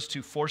personally, but it goes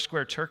to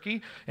Foursquare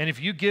Turkey. And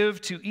if you give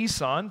to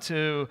Isan,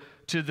 to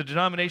the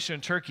denomination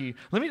in Turkey,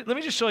 let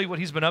me just show you what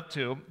he's been up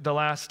to the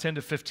last 10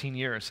 to 15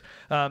 years.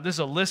 This is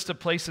a list of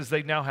places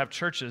they now have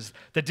churches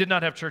that did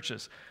not have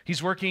churches.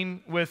 He's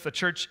working with a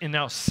church in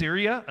now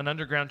Syria, an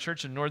underground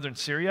church in northern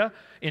Syria,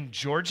 in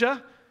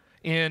Georgia,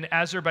 in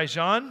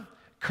Azerbaijan,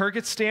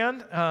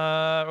 Kyrgyzstan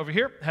over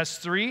here has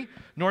 3.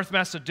 North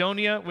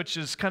Macedonia, which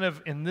is kind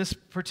of in this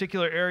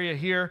particular area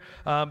here,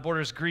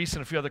 borders Greece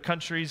and a few other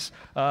countries,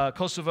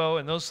 Kosovo,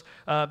 and those.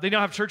 They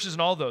now have churches in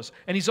all those.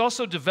 And he's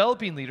also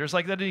developing leaders,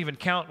 like that didn't even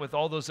count with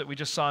all those that we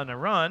just saw in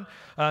Iran.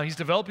 He's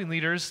developing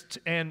leaders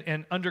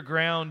and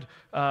underground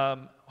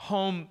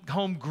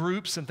home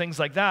groups and things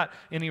like that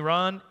in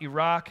Iran,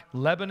 Iraq,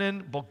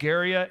 Lebanon,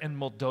 Bulgaria, and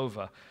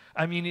Moldova.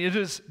 I mean, it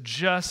is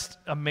just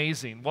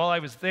amazing. While I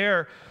was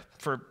there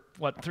for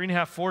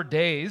 3.5, 4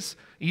 days,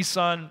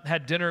 Isan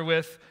had dinner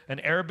with an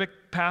Arabic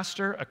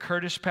pastor, a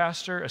Kurdish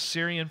pastor, a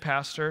Syrian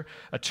pastor,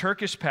 a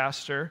Turkish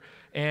pastor,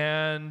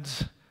 and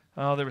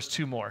there was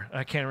 2 more.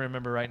 I can't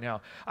remember right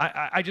now.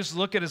 I just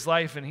look at his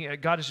life,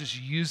 and God is just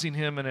using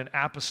him in an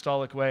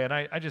apostolic way, and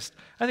I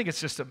think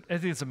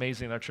it's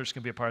amazing that our church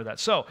can be a part of that.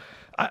 So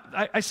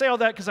I say all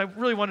that because I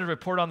really wanted to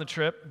report on the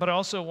trip, but I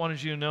also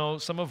wanted you to know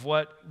some of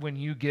when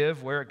you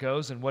give, where it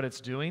goes, and what it's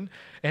doing,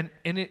 and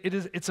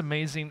it's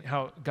amazing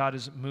how God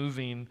is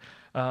moving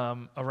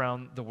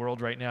around the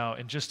world right now,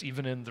 and just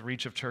even in the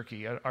reach of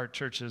Turkey. Our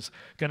church is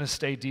going to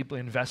stay deeply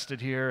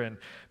invested here, and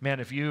man,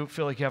 if you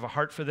feel like you have a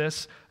heart for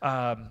this,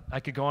 I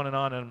could go on, and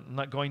I'm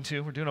not going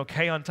to. We're doing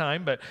okay on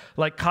time, but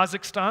like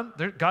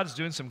Kazakhstan, God's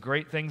doing some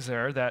great things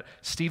there. That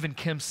Steve and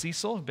Kim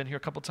Cecil have been here a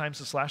couple times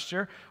this last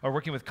year, are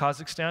working with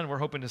Kazakhstan. We're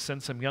hoping to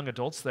send some young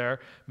adults there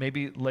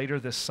maybe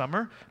later this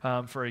summer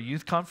for a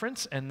youth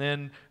conference, and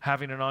then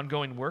having an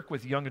ongoing work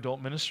with young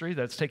adult ministry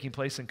that's taking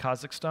place in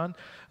Kazakhstan.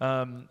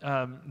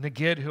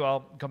 Nagid, who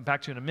I'll come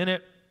back to in a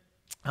minute,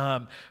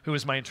 who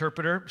is my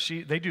interpreter,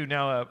 they do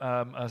now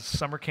a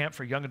summer camp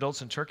for young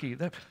adults in Turkey.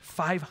 They have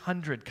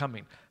 500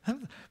 coming.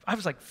 I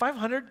was like,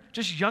 500?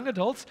 Just young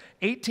adults?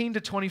 18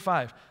 to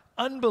 25.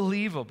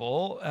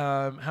 unbelievable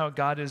how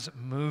God is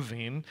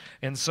moving.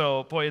 And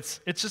so, boy, it's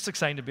just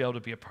exciting to be able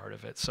to be a part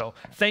of it. So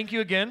thank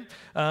you again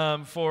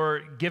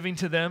for giving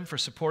to them, for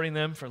supporting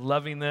them, for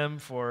loving them,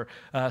 for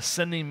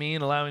sending me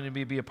and allowing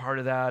me to be a part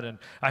of that. And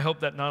I hope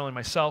that not only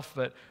myself,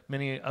 but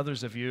many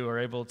others of you are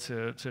able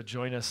to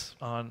join us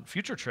on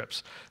future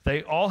trips.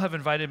 They all have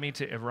invited me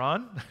to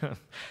Iran,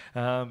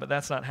 but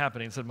that's not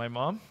happening, said my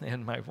mom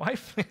and my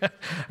wife.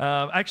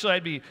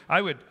 Actually,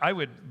 I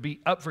would be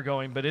up for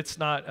going, but it's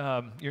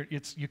not,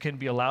 you can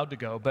be allowed to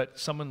go. But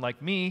someone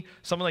like me,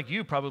 someone like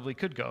you probably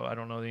could go. I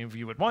don't know if any of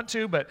you would want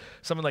to, but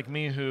someone like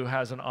me who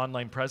has an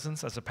online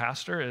presence as a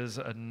pastor is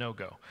a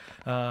no-go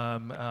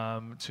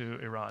to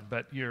Iran.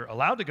 But you're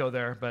allowed to go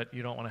there, but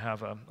you don't want to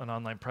have an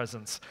online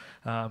presence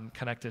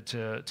connected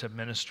to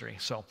ministry.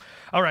 So,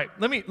 all right,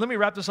 let me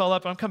wrap this all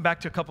up. I'll come back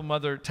to a couple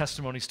other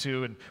testimonies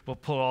too, and we'll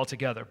pull it all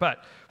together.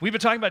 But we've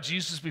been talking about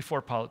Jesus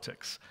before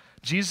politics.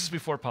 Jesus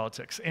before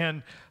politics.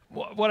 And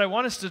what I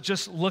want us to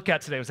just look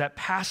at today was that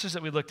passage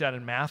that we looked at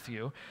in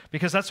Matthew,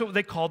 because that's what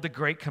they called the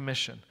Great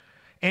Commission.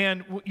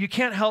 And you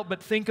can't help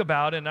but think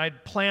about, and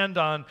I'd planned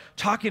on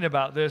talking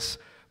about this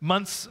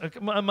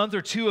a month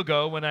or two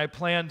ago when I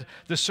planned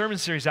the sermon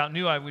series out,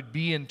 knew I would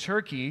be in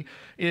Turkey,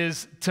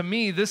 is to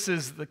me, this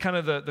is the kind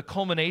of the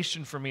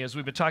culmination for me as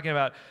we've been talking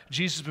about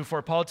Jesus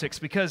before politics,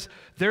 because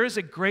there is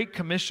a great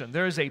commission.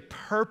 There is a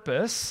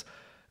purpose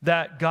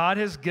that God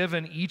has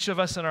given each of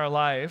us in our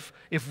life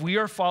if we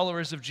are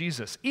followers of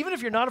Jesus. Even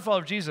if you're not a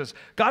follower of Jesus,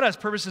 God has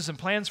purposes and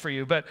plans for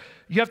you, but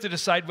you have to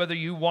decide whether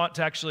you want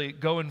to actually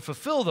go and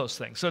fulfill those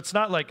things. So it's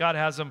not like God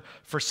has them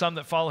for some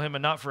that follow him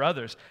and not for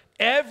others.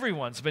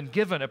 Everyone's been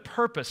given a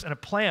purpose and a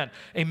plan,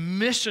 a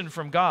mission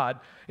from God.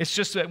 It's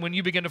just that when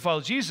you begin to follow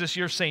Jesus,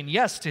 you're saying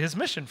yes to his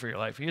mission for your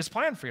life, his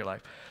plan for your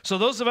life. So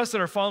those of us that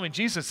are following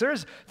Jesus,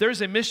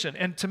 there's a mission.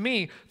 And to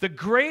me, the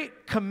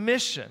Great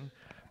Commission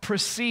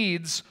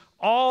precedes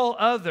all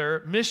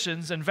other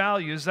missions and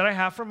values that I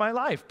have for my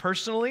life,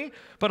 personally,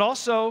 but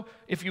also,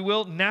 if you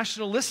will,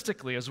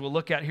 nationalistically, as we'll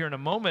look at here in a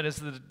moment,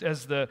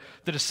 as the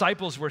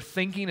disciples were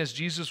thinking as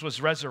Jesus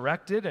was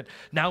resurrected, and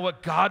now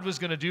what God was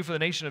going to do for the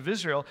nation of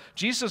Israel,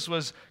 Jesus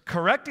was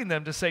correcting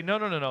them to say,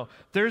 no,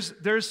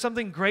 there's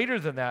something greater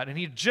than that, and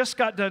he just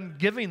got done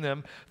giving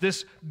them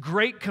this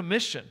Great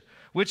Commission.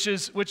 Which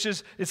is,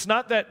 it's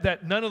not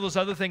that none of those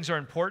other things are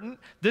important.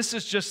 This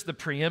is just the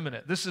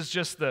preeminent. This is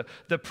just the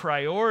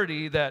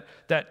priority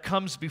that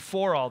comes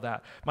before all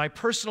that. My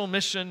personal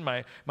mission,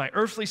 my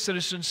earthly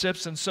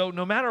citizenships, and so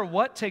no matter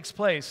what takes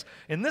place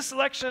in this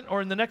election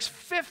or in the next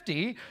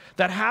 50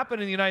 that happen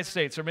in the United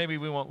States, or maybe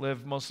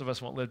most of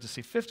us won't live to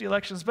see 50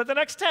 elections, but the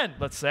next 10,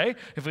 let's say,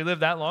 if we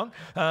live that long,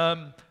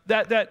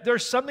 that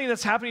there's something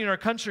that's happening in our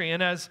country,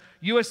 and as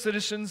U.S.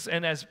 citizens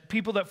and as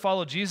people that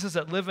follow Jesus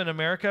that live in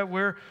America,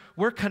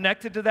 we're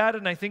connected to that,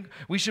 and I think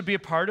we should be a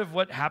part of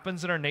what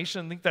happens in our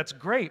nation. I think that's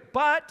great.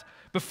 But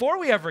before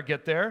we ever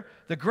get there,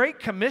 the Great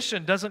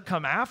Commission doesn't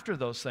come after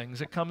those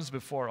things. It comes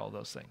before all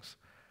those things.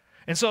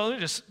 And so let me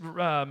just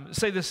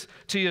say this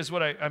to you as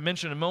what I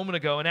mentioned a moment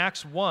ago. In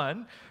Acts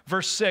 1,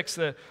 verse 6,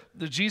 the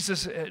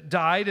Jesus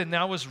died and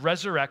now was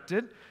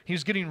resurrected. He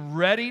was getting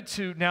ready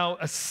to now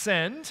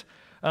ascend.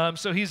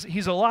 So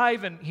he's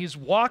alive and he's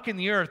walking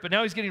the earth, but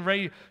now he's getting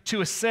ready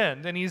to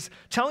ascend. And he's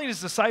telling his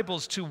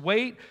disciples to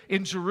wait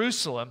in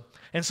Jerusalem.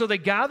 And so they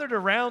gathered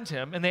around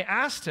him and they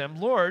asked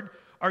him, Lord,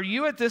 are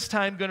you at this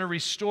time going to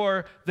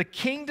restore the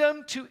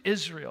kingdom to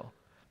Israel?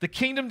 The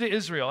kingdom to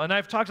Israel. And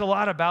I've talked a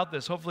lot about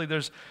this. Hopefully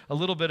there's a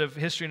little bit of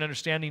history and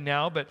understanding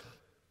now, but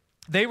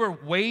they were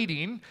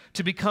waiting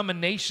to become a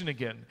nation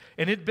again.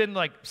 And it had been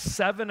like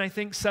seven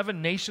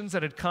nations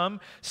that had come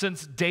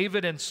since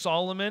David and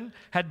Solomon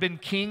had been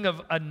king of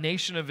a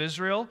nation of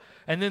Israel.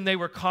 And then they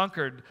were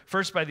conquered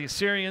first by the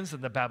Assyrians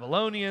and the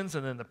Babylonians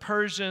and then the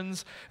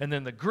Persians and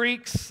then the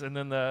Greeks and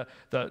then the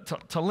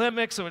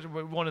Ptolemaics,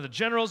 one of the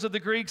generals of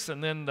the Greeks,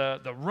 and then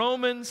the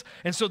Romans.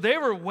 And so they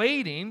were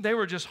waiting, they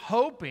were just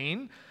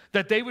hoping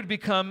that they would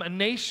become a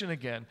nation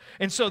again.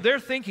 And so they're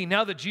thinking,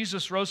 now that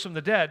Jesus rose from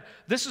the dead,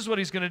 this is what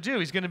he's going to do.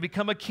 He's going to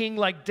become a king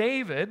like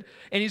David,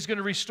 and he's going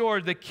to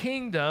restore the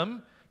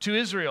kingdom to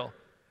Israel.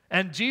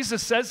 And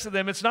Jesus says to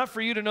them, it's not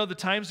for you to know the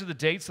times or the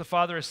dates the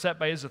Father has set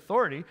by his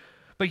authority,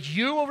 but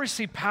you will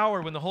receive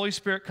power when the Holy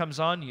Spirit comes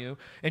on you,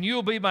 and you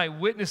will be my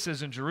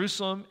witnesses in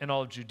Jerusalem and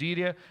all of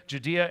Judea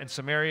and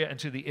Samaria and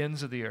to the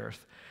ends of the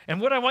earth. And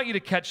what I want you to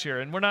catch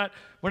here, and we're not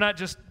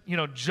just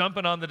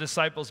jumping on the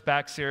disciples'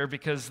 backs here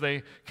because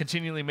they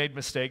continually made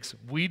mistakes.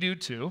 We do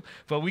too,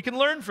 but we can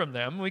learn from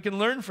them. We can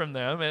learn from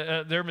them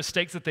their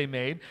mistakes that they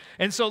made.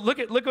 And so look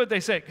at what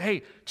they say.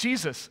 Hey,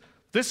 Jesus,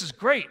 this is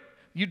great.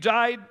 You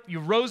died, you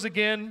rose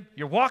again,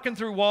 you're walking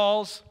through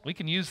walls. We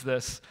can use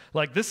this.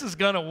 Like, this is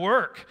going to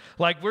work.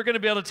 Like, we're going to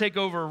be able to take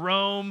over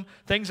Rome.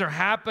 Things are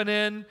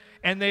happening.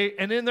 And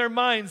in their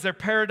minds, their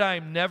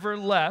paradigm never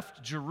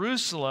left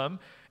Jerusalem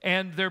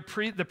and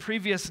the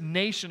previous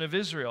nation of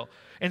Israel.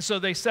 And so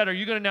they said, are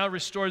you going to now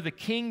restore the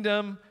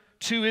kingdom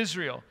to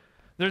Israel?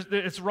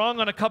 It's wrong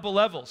on a couple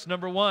levels.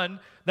 Number one,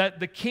 that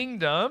the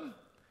kingdom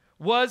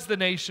was the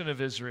nation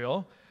of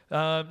Israel.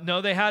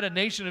 No, they had a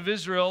nation of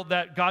Israel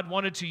that God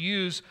wanted to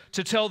use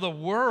to tell the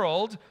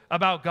world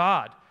about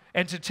God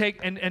and to take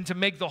and to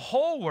make the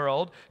whole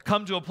world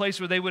come to a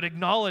place where they would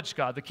acknowledge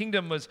God. The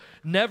kingdom was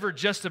never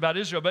just about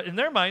Israel, but in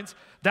their minds,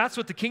 that's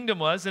what the kingdom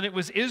was, and it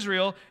was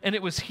Israel, and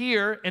it was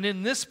here, and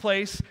in this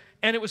place,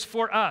 and it was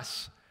for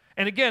us.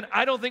 And again,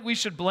 I don't think we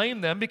should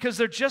blame them because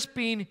they're just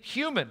being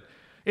human.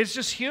 It's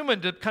just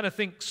human to kind of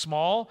think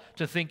small,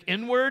 to think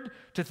inward,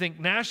 to think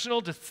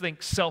national, to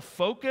think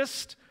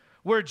self-focused,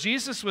 where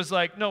Jesus was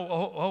like, no,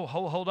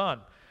 hold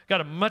on. Got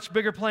a much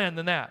bigger plan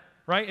than that.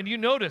 Right? And you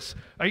notice,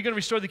 are you going to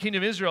restore the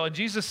kingdom of Israel? And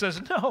Jesus says,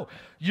 no,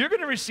 you're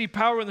going to receive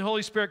power when the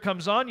Holy Spirit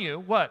comes on you.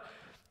 What?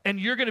 And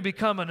you're going to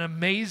become an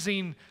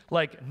amazing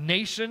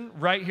nation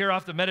right here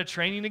off the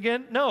Mediterranean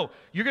again? No,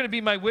 you're going to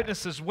be my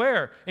witnesses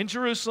where? In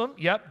Jerusalem,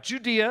 yep,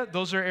 Judea,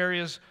 those are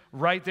areas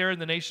right there in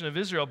the nation of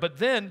Israel. But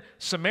then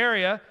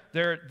Samaria,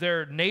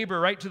 their neighbor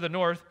right to the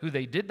north, who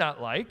they did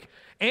not like,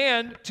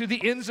 and to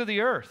the ends of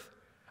the earth.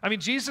 I mean,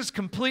 Jesus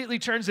completely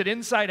turns it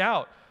inside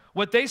out.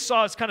 What they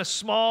saw is kind of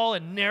small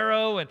and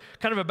narrow and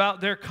kind of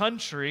about their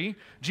country.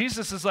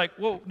 Jesus is like,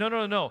 whoa,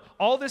 no.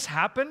 All this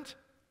happened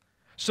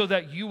so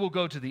that you will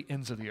go to the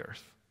ends of the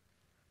earth.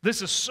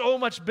 This is so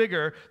much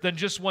bigger than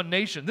just one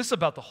nation. This is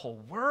about the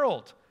whole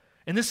world.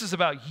 And this is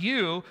about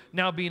you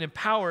now being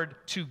empowered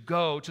to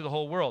go to the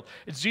whole world.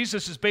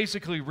 Jesus is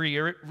basically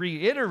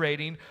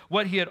reiterating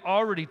what he had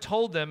already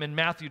told them in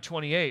Matthew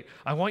 28.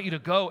 I want you to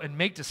go and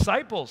make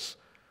disciples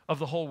of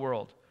the whole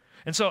world.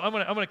 And so I'm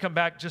going to come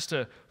back just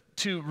to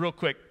two real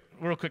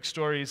quick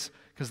stories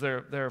because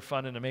they're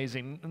fun and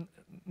amazing.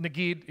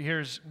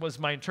 Nagid was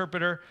my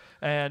interpreter,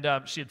 and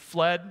she had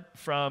fled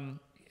from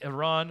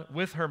Iran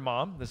with her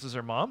mom. This is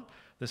her mom.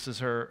 This is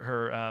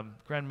her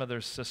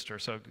grandmother's sister,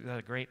 so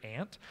a great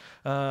aunt,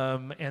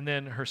 and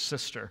then her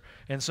sister.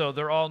 And so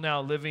they're all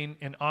now living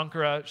in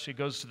Ankara. She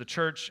goes to the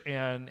church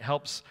and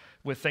helps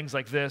with things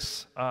like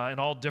this in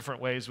all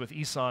different ways with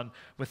Isan,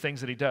 with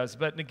things that he does.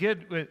 But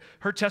Nagid,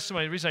 her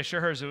testimony, the reason I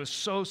share hers, it was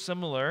so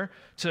similar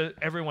to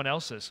everyone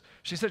else's.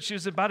 She said she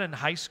was about in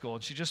high school,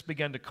 and she just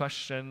began to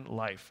question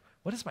life.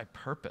 What is my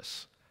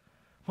purpose?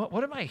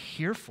 What am I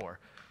here for?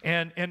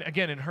 And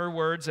again, in her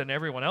words and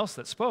everyone else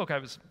that spoke, I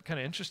was kind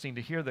of interesting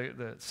to hear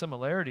the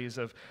similarities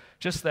of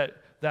just that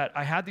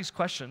I had these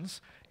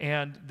questions,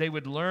 and they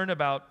would learn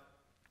about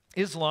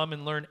Islam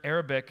and learn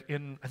Arabic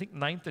in, I think,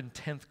 9th and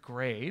 10th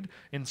grade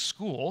in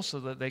school so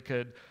that they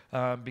could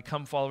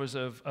become followers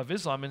of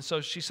Islam. And so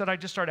she said, I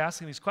just started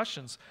asking these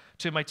questions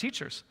to my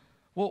teachers.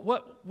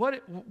 Well, I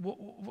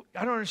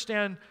don't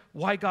understand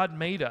why God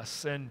made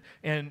us and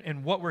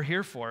what we're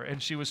here for.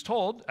 And she was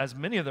told, as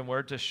many of them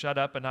were, to shut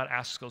up and not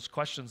ask those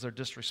questions. They're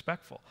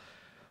disrespectful.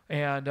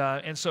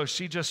 And so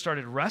she just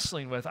started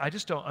wrestling with, I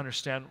just don't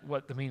understand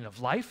what the meaning of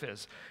life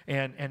is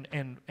and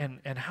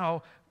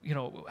how,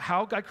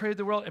 how God created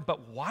the world,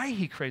 but why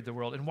he created the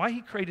world and why he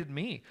created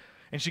me.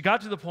 And she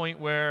got to the point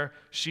where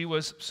she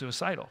was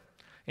suicidal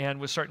and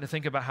was starting to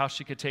think about how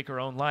she could take her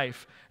own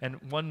life. And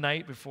one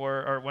night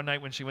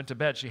when she went to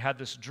bed, she had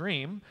this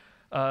dream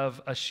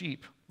of a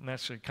sheep. And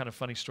that's a kind of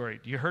funny story.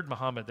 You heard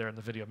Muhammad there in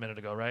the video a minute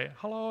ago, right?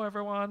 Hello,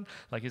 everyone.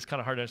 Like, it's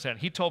kind of hard to understand.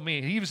 He told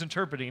me, he was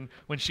interpreting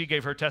when she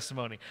gave her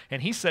testimony.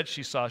 And he said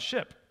she saw a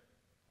ship.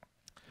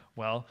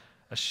 Well,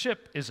 a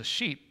ship is a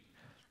sheep,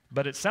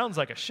 but it sounds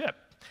like a ship.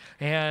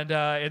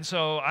 And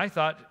so I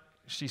thought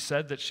she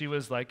said that she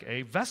was like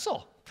a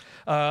vessel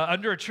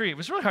under a tree. It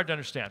was really hard to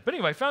understand. But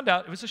anyway, I found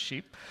out it was a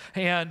sheep.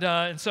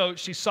 And so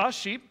she saw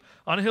sheep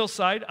on a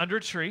hillside under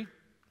a tree.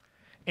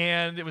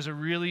 And it was a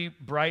really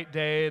bright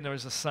day, and there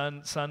was a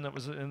sun that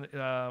was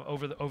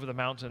over the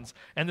mountains.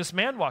 And this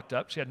man walked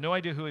up. She had no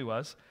idea who he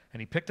was.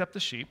 And he picked up the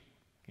sheep,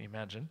 can you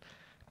imagine,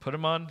 put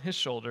him on his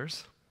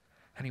shoulders,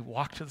 and he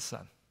walked to the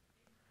sun.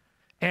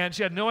 And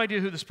she had no idea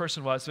who this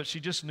person was, but she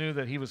just knew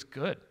that he was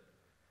good.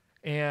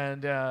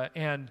 And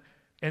then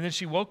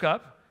she woke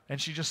up,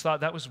 and she just thought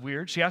that was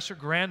weird. She asked her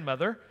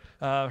grandmother,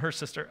 her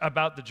sister,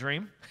 about the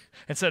dream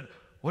and said,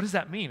 what does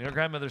that mean? And her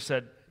grandmother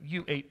said,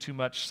 you ate too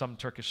much some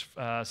Turkish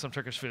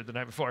food the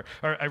night before,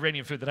 or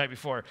Iranian food the night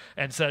before,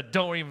 and said,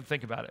 don't even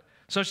think about it.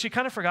 So she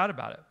kind of forgot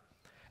about it.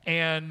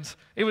 And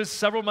it was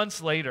several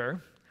months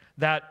later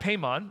that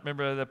Peyman,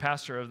 remember the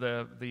pastor of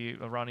the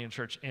Iranian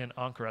church in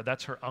Ankara,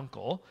 that's her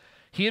uncle,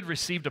 he had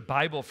received a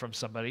Bible from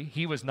somebody.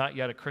 He was not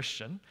yet a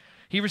Christian.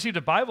 He received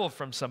a Bible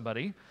from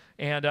somebody,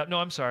 and no,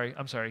 I'm sorry,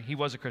 he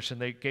was a Christian.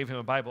 They gave him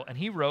a Bible, and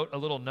he wrote a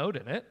little note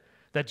in it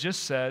that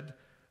just said,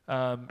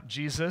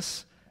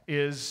 Jesus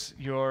is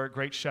your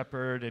great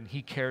shepherd, and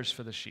he cares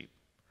for the sheep.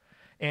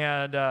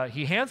 And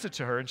he hands it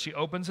to her, and she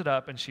opens it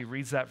up, and she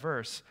reads that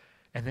verse,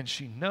 and then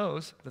she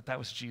knows that that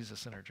was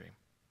Jesus in her dream.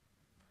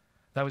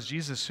 That was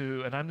Jesus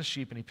and I'm the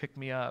sheep, and he picked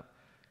me up.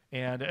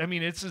 And, I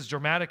mean, it's as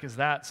dramatic as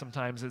that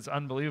sometimes. It's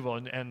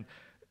unbelievable. And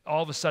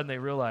all of a sudden they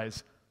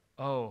realize,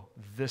 oh,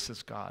 this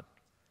is God.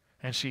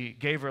 And she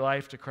gave her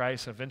life to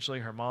Christ, eventually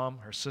her mom,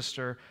 her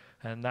sister,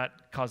 and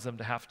that caused them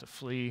to have to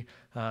flee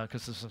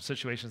because of some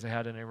situations they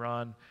had in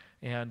Iran.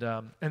 And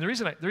the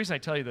reason I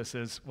tell you this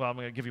is, well, I'm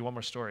going to give you one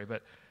more story,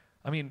 but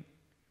I mean,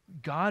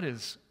 God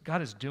is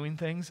doing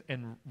things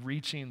and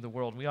reaching the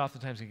world. We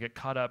oftentimes can get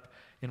caught up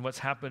in what's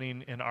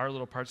happening in our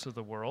little parts of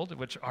the world,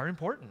 which are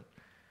important.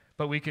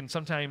 But we can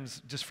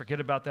sometimes just forget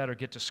about that or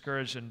get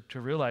discouraged, and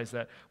to realize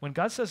that when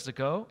God says to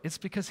go, it's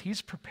because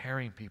he's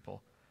preparing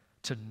people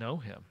to know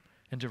him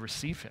and to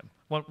receive him.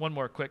 One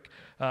more quick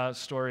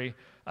story.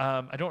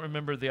 I don't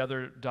remember the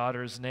other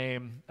daughter's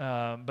name,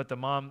 but the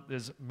mom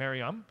is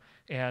Miriam,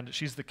 and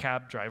she's the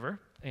cab driver.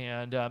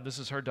 And this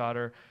is her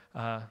daughter,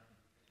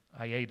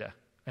 Aida.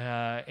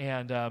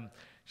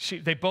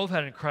 They both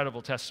had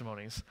incredible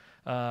testimonies.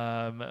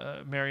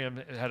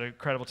 Miriam had an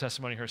incredible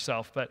testimony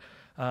herself, but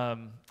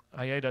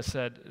Aida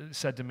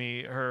said to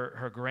me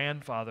her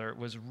grandfather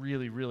was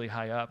really, really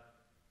high up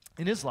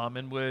in Islam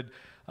and would,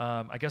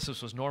 I guess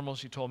this was normal,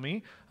 she told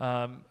me,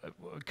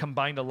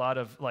 combined a lot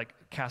of like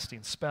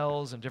casting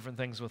spells and different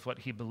things with what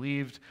he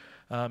believed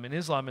in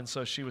Islam. And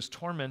so she was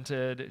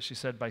tormented, she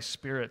said, by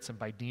spirits and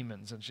by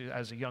demons. And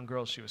as a young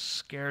girl, she was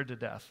scared to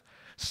death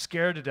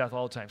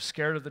all the time,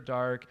 scared of the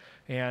dark.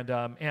 And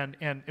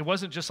it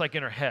wasn't just like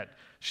in her head.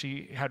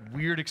 She had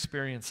weird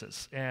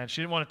experiences, and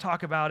she didn't want to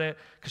talk about it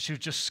because she was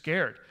just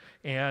scared.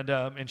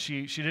 And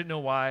she didn't know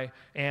why.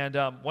 And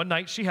one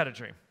night she had a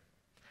dream.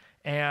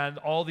 And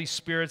all these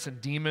spirits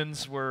and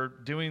demons were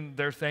doing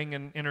their thing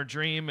in her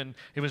dream, and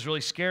it was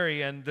really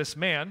scary. And this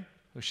man,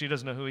 who she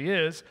doesn't know who he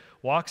is,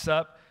 walks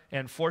up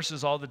and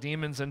forces all the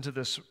demons into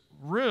this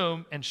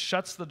room and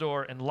shuts the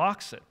door and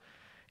locks it.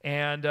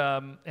 And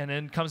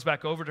then comes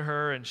back over to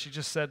her, and she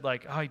just said,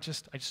 like, oh, I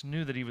just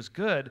knew that he was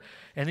good.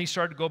 And he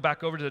started to go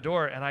back over to the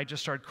door, and I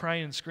just started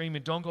crying and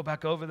screaming, don't go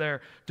back over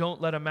there.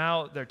 Don't let him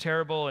out. They're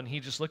terrible. And he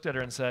just looked at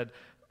her and said,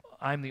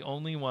 I'm the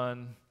only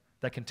one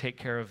that can take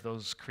care of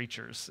those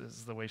creatures,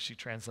 is the way she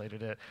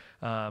translated it.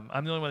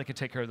 I'm the only one that can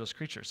take care of those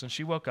creatures. And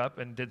she woke up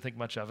and didn't think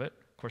much of it.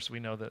 Of course,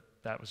 we know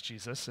that was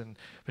Jesus,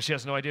 but she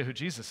has no idea who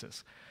Jesus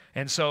is.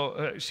 And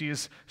so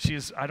she's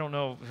I don't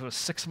know if it was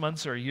 6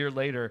 months or a year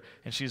later,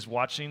 and she's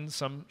watching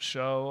some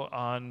show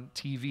on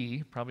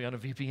TV, probably on a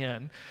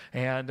VPN,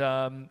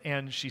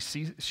 and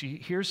she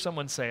hears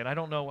someone say, and I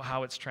don't know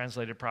how it's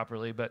translated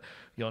properly, but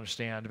you'll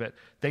understand, but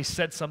they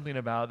said something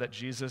about that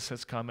Jesus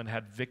has come and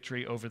had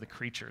victory over the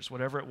creatures.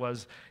 Whatever it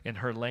was in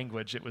her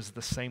language, it was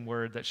the same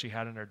word that she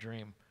had in her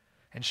dream.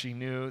 And she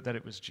knew that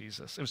it was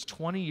Jesus. It was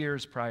 20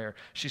 years prior.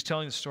 She's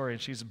telling the story,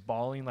 and she's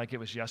bawling like it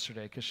was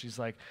yesterday, because she's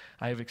like,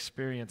 I have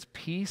experienced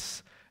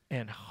peace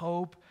and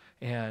hope,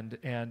 and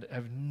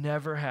have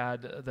never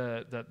had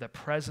the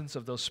presence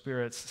of those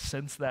spirits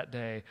since that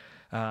day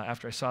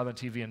after I saw them on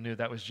TV and knew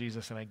that was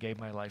Jesus, and I gave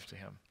my life to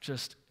him.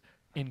 Just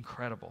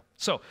incredible.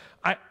 So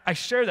I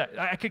share that.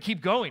 I could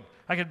keep going.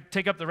 I could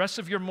take up the rest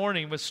of your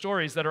morning with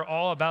stories that are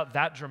all about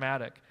that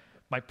dramatic.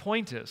 My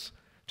point is,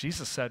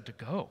 Jesus said to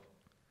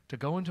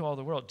go into all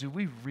the world. Do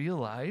we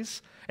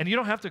realize, and you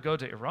don't have to go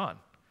to Iran.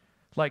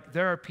 Like,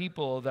 there are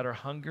people that are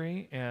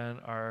hungry and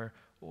are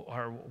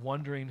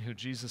wondering who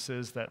Jesus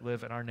is, that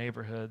live in our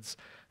neighborhoods,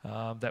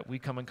 that we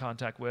come in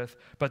contact with,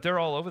 but they're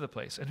all over the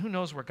place. And who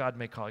knows where God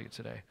may call you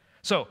today.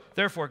 So,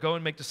 therefore, go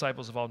and make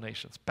disciples of all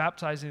nations,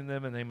 baptizing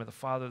them in the name of the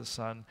Father, the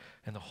Son,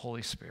 and the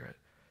Holy Spirit,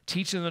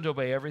 teaching them to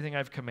obey everything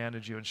I've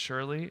commanded you, and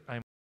surely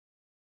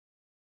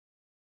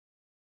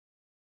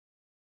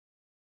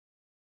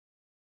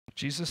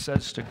Jesus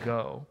says to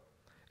go,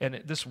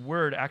 and this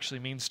word actually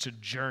means to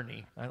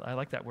journey. I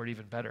like that word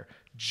even better.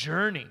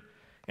 Journey.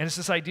 And it's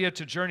this idea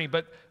to journey,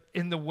 but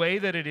in the way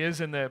that it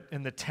is in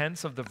the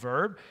tense of the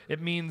verb,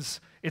 it means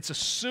it's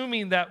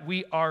assuming that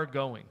we are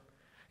going.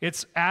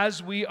 It's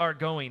as we are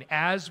going,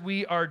 as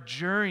we are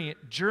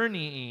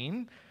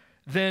journeying,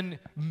 then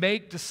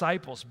make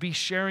disciples, be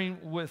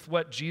sharing with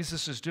what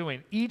Jesus is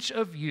doing. Each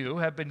of you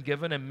have been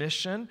given a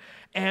mission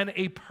and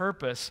a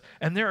purpose,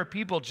 and there are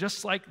people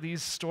just like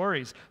these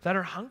stories that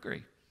are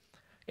hungry.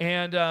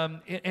 And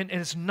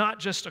it's not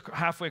just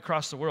halfway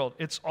across the world.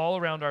 It's all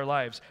around our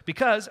lives.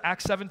 Because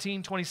Acts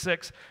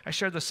 17:26, I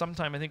shared this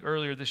sometime, I think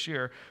earlier this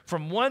year,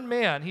 from one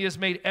man he has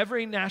made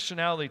every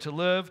nationality to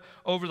live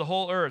over the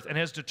whole earth and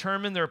has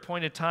determined their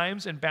appointed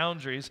times and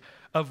boundaries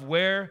of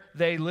where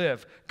they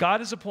live. God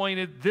has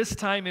appointed this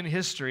time in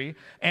history,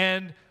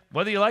 and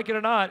whether you like it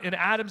or not, in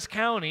Adams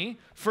County,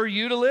 for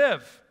you to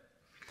live.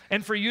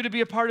 And for you to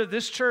be a part of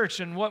this church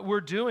and what we're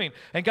doing.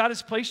 And God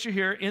has placed you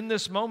here in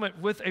this moment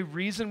with a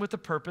reason, with a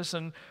purpose,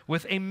 and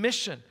with a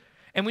mission.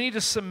 And we need to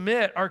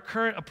submit our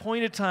current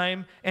appointed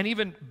time and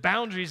even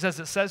boundaries, as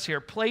it says here,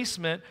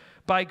 placement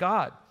by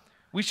God.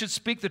 We should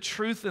speak the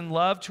truth in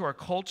love to our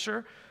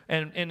culture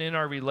and in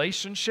our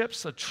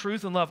relationships, the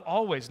truth and love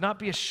always. Not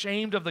be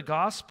ashamed of the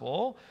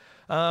gospel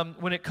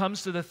when it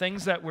comes to the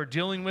things that we're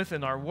dealing with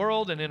in our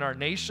world and in our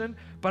nation.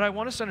 But I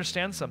want us to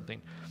understand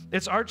something.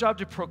 It's our job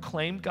to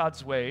proclaim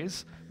God's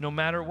ways no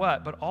matter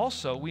what, but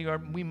also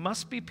we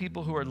must be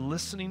people who are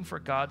listening for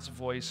God's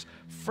voice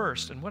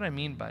first. And what I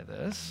mean by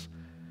this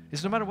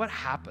is no matter what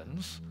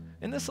happens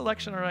in this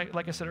election, or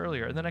like I said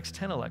earlier, in the next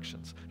 10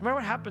 elections, no matter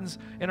what happens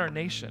in our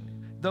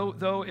nation,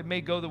 though it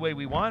may go the way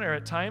we want, or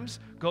at times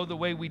go the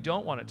way we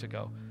don't want it to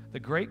go, the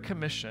Great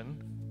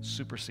Commission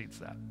supersedes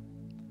that.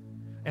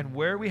 And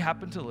where we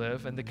happen to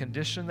live and the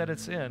condition that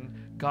it's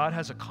in, God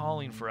has a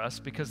calling for us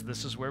because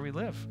this is where we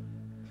live.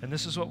 And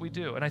this is what we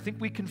do. And I think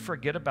we can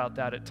forget about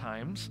that at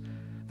times,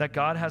 that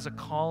God has a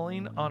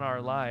calling on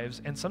our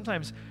lives. And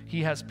sometimes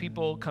he has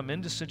people come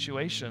into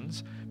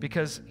situations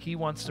because he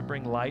wants to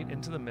bring light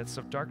into the midst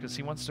of darkness.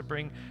 He wants to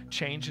bring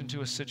change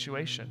into a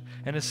situation.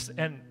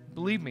 And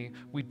believe me,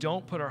 we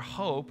don't put our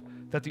hope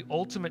that the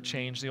ultimate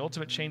change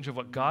of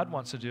what God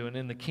wants to do and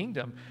in the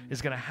kingdom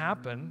is going to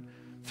happen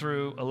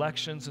through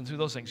elections and through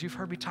those things. You've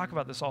heard me talk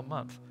about this all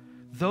month.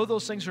 Though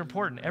those things are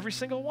important, every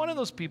single one of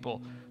those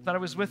people that I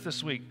was with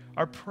this week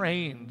are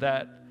praying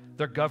that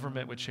their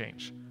government would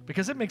change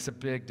because it makes a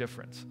big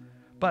difference.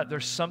 But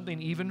there's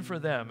something even for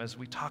them, as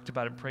we talked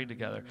about and prayed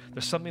together,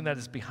 there's something that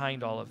is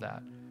behind all of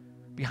that.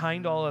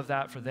 Behind all of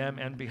that for them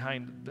and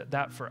behind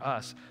that for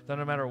us, that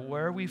no matter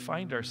where we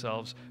find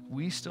ourselves,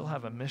 we still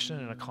have a mission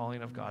and a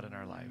calling of God in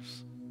our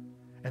lives.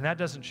 And that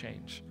doesn't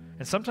change.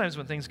 And sometimes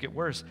when things get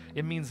worse,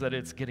 it means that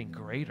it's getting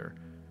greater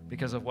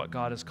because of what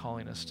God is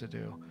calling us to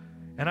do.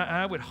 And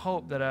I would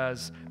hope that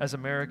as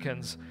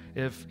Americans,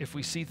 if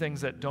we see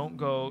things that don't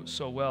go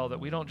so well, that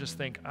we don't just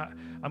think,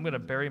 I'm going to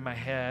bury my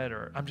head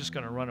or I'm just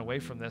going to run away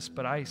from this.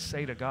 But I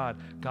say to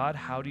God, God,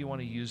 how do you want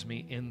to use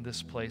me in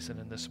this place and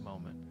in this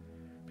moment?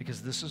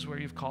 Because this is where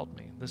you've called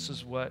me. This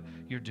is what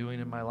you're doing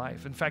in my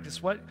life. In fact,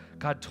 it's what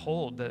God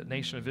told the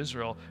nation of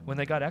Israel when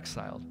they got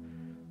exiled.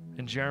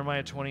 In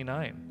Jeremiah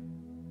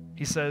 29,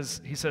 he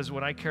says,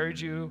 when I carried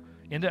you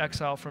into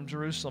exile from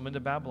Jerusalem into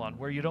Babylon,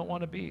 where you don't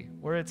want to be,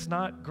 where it's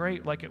not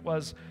great like it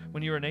was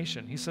when you were a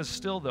nation. He says,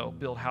 still though,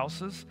 build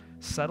houses,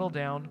 settle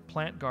down,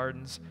 plant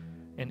gardens,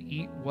 and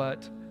eat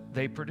what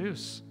they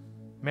produce.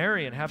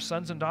 Marry and have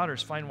sons and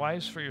daughters. Find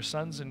wives for your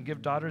sons and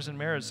give daughters in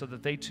marriage so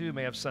that they too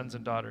may have sons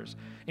and daughters.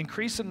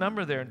 Increase in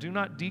number there and do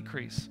not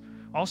decrease.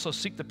 Also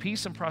seek the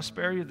peace and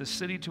prosperity of the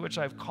city to which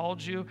I have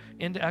called you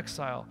into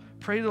exile.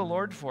 Pray to the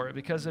Lord for it,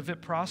 because if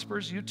it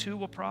prospers, you too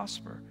will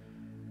prosper.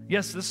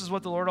 Yes, this is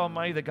what the Lord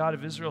Almighty, the God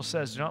of Israel,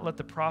 says. Do not let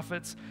the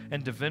prophets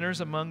and diviners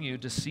among you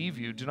deceive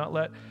you. Do not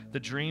let the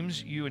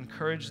dreams you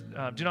encourage,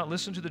 do not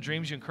listen to the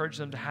dreams you encourage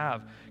them to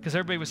have. Because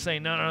everybody was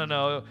saying,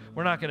 no,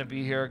 we're not going to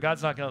be here.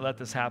 God's not going to let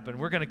this happen.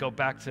 We're going to go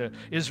back to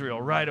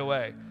Israel right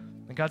away.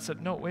 And God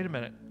said, no, wait a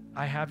minute.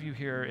 I have you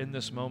here in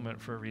this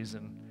moment for a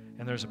reason,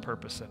 and there's a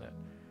purpose in it.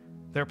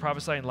 They're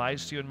prophesying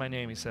lies to you in my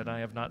name, he said, I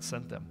have not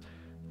sent them.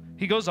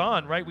 He goes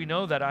on, right? We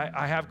know that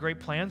I have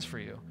great plans for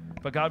you.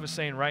 But God was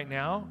saying, right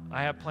now,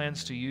 I have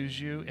plans to use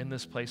you in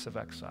this place of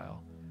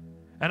exile.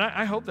 And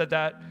I hope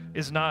that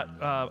is not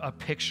a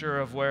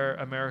picture of where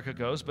America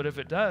goes. But if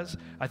it does,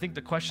 I think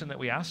the question that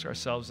we ask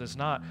ourselves is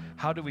not,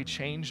 how do we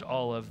change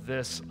all of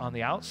this on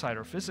the outside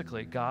or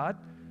physically? God,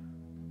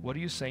 what are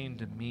you saying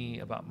to me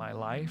about my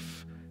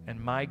life and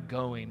my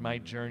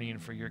journeying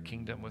for your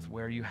kingdom with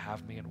where you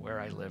have me and where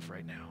I live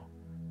right now?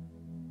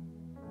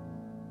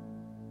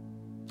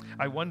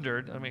 I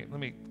wondered, let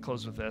me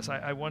close with this.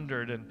 I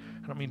wondered, and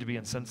I don't mean to be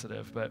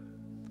insensitive, but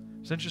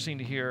it's interesting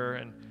to hear,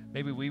 and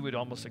maybe we would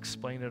almost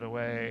explain it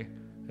away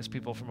as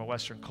people from a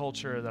Western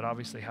culture that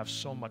obviously have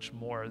so much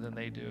more than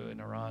they do in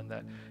Iran,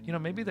 that,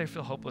 maybe they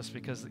feel hopeless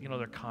because,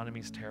 their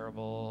economy's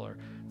terrible, or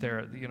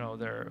their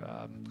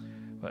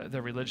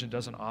religion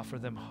doesn't offer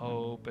them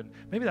hope, and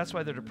maybe that's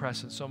why they're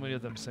depressed, and so many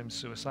of them seem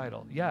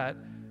suicidal. Yet,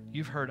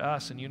 you've heard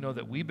us, and you know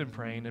that we've been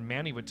praying, and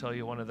Manny would tell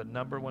you one of the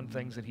number one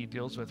things that he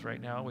deals with right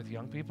now with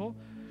young people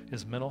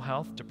is mental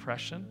health,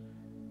 depression,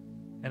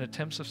 and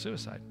attempts of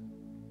suicide.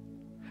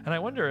 And I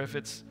wonder if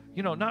it's,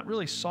 not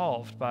really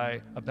solved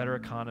by a better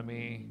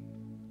economy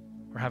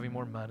or having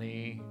more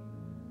money,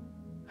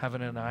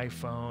 having an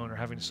iPhone or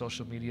having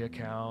social media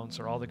accounts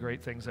or all the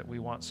great things that we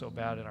want so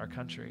bad in our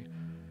country.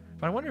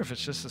 But I wonder if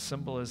it's just as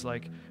simple as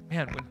when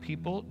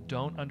people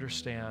don't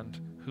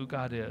understand who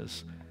God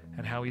is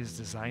and how he's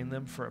designed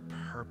them for a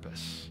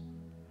purpose,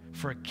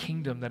 for a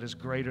kingdom that is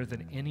greater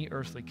than any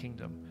earthly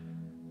kingdom,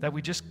 that we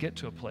just get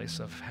to a place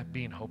of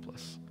being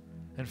hopeless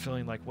and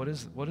feeling like, what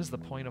is the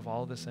point of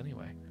all of this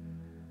anyway?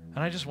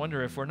 And I just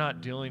wonder if we're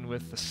not dealing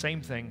with the same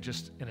thing,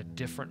 just in a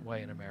different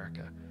way in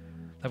America,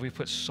 that we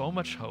put so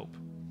much hope,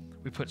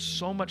 we put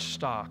so much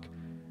stock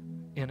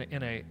in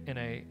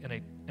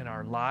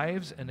our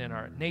lives and in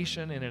our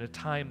nation and in a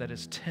time that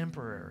is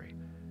temporary,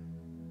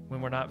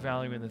 when we're not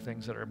valuing the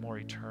things that are more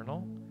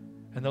eternal.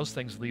 And those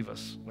things leave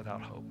us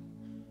without hope.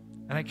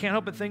 And I can't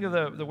help but think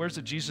of the words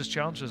that Jesus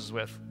challenges us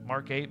with,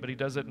 Mark 8, but he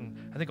does it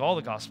in, I think, all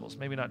the Gospels,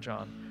 maybe not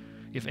John.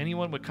 If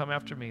anyone would come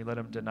after me, let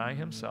him deny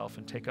himself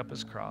and take up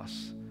his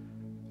cross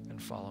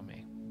and follow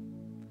me.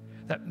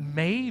 That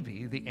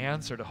maybe the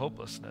answer to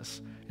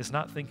hopelessness is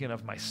not thinking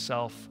of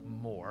myself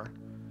more,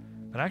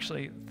 but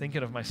actually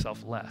thinking of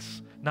myself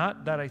less.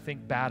 Not that I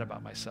think bad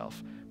about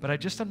myself, but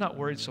I'm not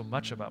worried so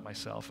much about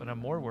myself, and I'm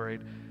more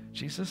worried,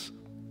 Jesus,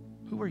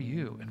 who are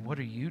you, and what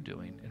are you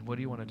doing, and what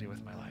do you want to do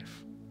with my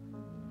life?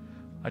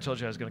 I told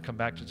you I was going to come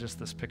back to just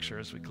this picture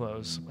as we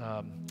close.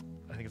 I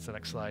think it's the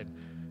next slide.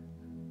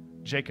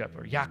 Jacob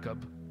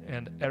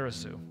and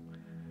Erazu.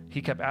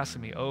 He kept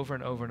asking me over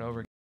and over and over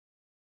again,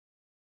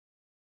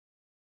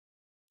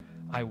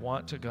 I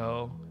want to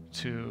go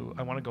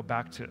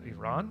back to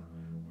Iran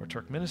or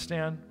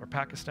Turkmenistan or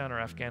Pakistan or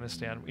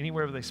Afghanistan,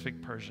 anywhere where they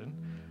speak Persian.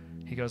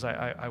 He goes,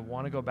 I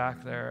want to go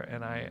back there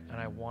and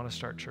I want to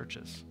start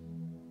churches.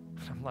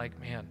 And I'm like,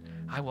 man,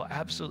 I will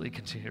absolutely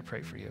continue to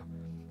pray for you.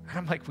 And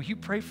I'm like, will you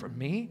pray for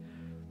me?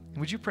 And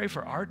would you pray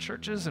for our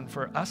churches and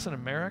for us in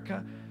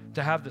America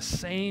to have the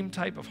same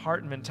type of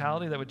heart and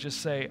mentality that would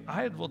just say,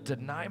 I will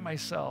deny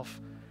myself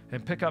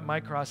and pick up my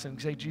cross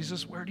and say,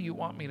 Jesus, where do you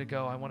want me to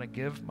go? I want to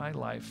give my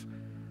life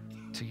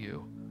to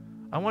you.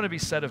 I want to be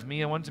said of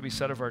me. I want it to be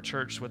said of our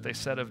church what they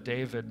said of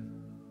David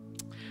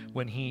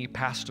when he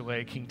passed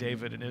away, King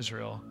David in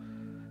Israel.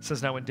 It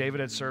says, now when David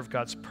had served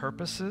God's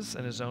purposes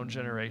in his own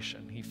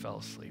generation, he fell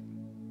asleep.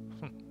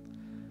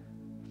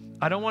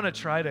 I don't want to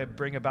try to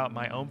bring about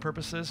my own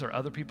purposes or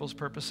other people's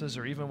purposes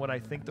or even what I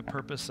think the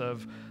purpose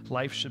of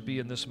life should be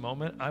in this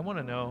moment. I want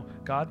to know,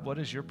 God, what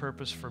is your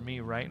purpose for me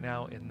right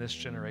now in this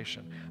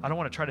generation? I don't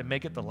want to try to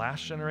make it the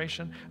last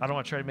generation. I don't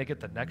want to try to make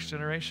it the next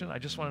generation. I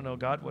just want to know,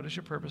 God, what is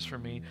your purpose for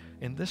me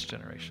in this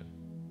generation?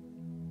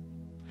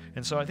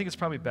 And so I think it's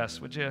probably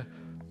best. Would you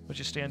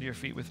stand to your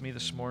feet with me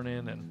this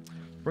morning? And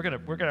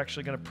we're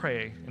actually going to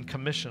pray and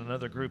commission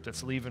another group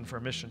that's leaving for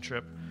a mission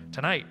trip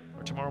tonight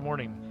or tomorrow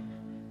morning.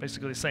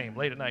 Basically the same,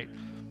 late at night.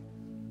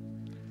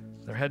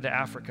 They're heading to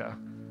Africa.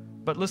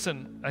 But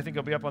listen, I think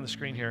it'll be up on the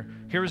screen here.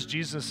 Here is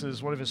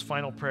Jesus' one of his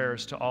final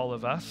prayers to all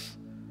of us.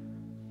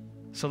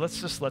 So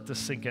let's just let this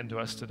sink into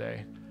us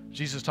today.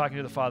 Jesus talking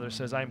to the Father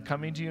says, I am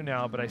coming to you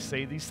now, but I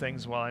say these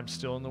things while I'm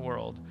still in the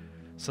world,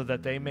 so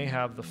that they may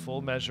have the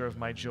full measure of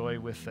my joy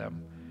with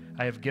them.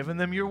 I have given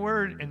them your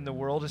word, and the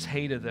world has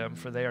hated them,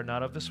 for they are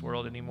not of this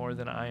world any more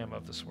than I am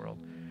of this world.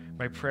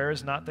 My prayer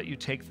is not that you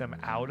take them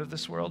out of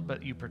this world,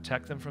 but you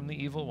protect them from the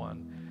evil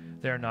one.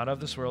 They are not of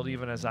this world,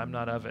 even as I'm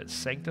not of it.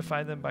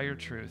 Sanctify them by your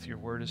truth. Your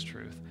word is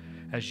truth.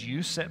 As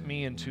you sent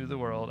me into the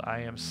world,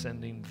 I am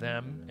sending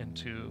them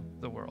into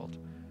the world.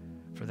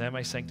 For them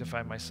I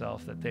sanctify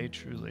myself, that they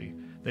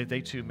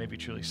too may be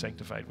truly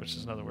sanctified, which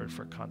is another word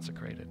for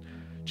consecrated.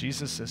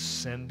 Jesus is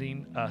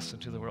sending us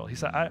into the world. He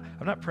said,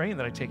 I'm not praying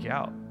that I take you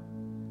out.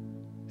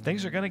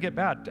 Things are going to get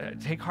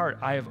bad. Take heart.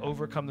 I have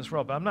overcome this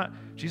world. But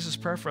Jesus'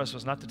 prayer for us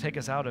was not to take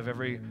us out of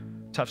every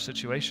tough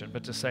situation,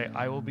 but to say,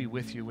 I will be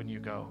with you when you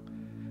go.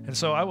 And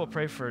so I will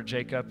pray for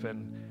Jacob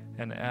and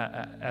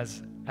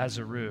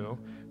Azaru,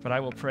 but I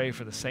will pray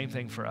for the same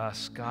thing for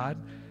us. God,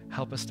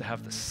 help us to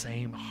have the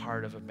same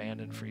heart of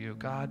abandon for you.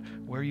 God,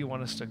 where you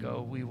want us to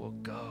go, we will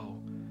go,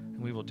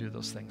 and we will do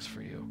those things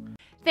for you.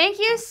 Thank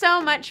you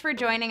so much for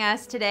joining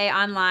us today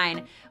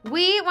online.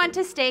 We want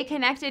to stay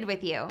connected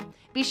with you.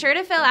 Be sure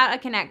to fill out a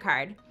Connect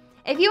card.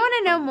 If you want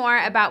to know more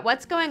about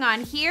what's going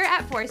on here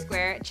at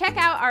Foursquare, check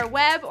out our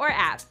web or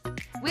app.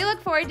 We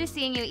look forward to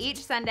seeing you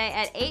each Sunday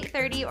at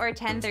 8:30 or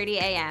 10:30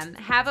 a.m.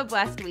 Have a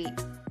blessed week.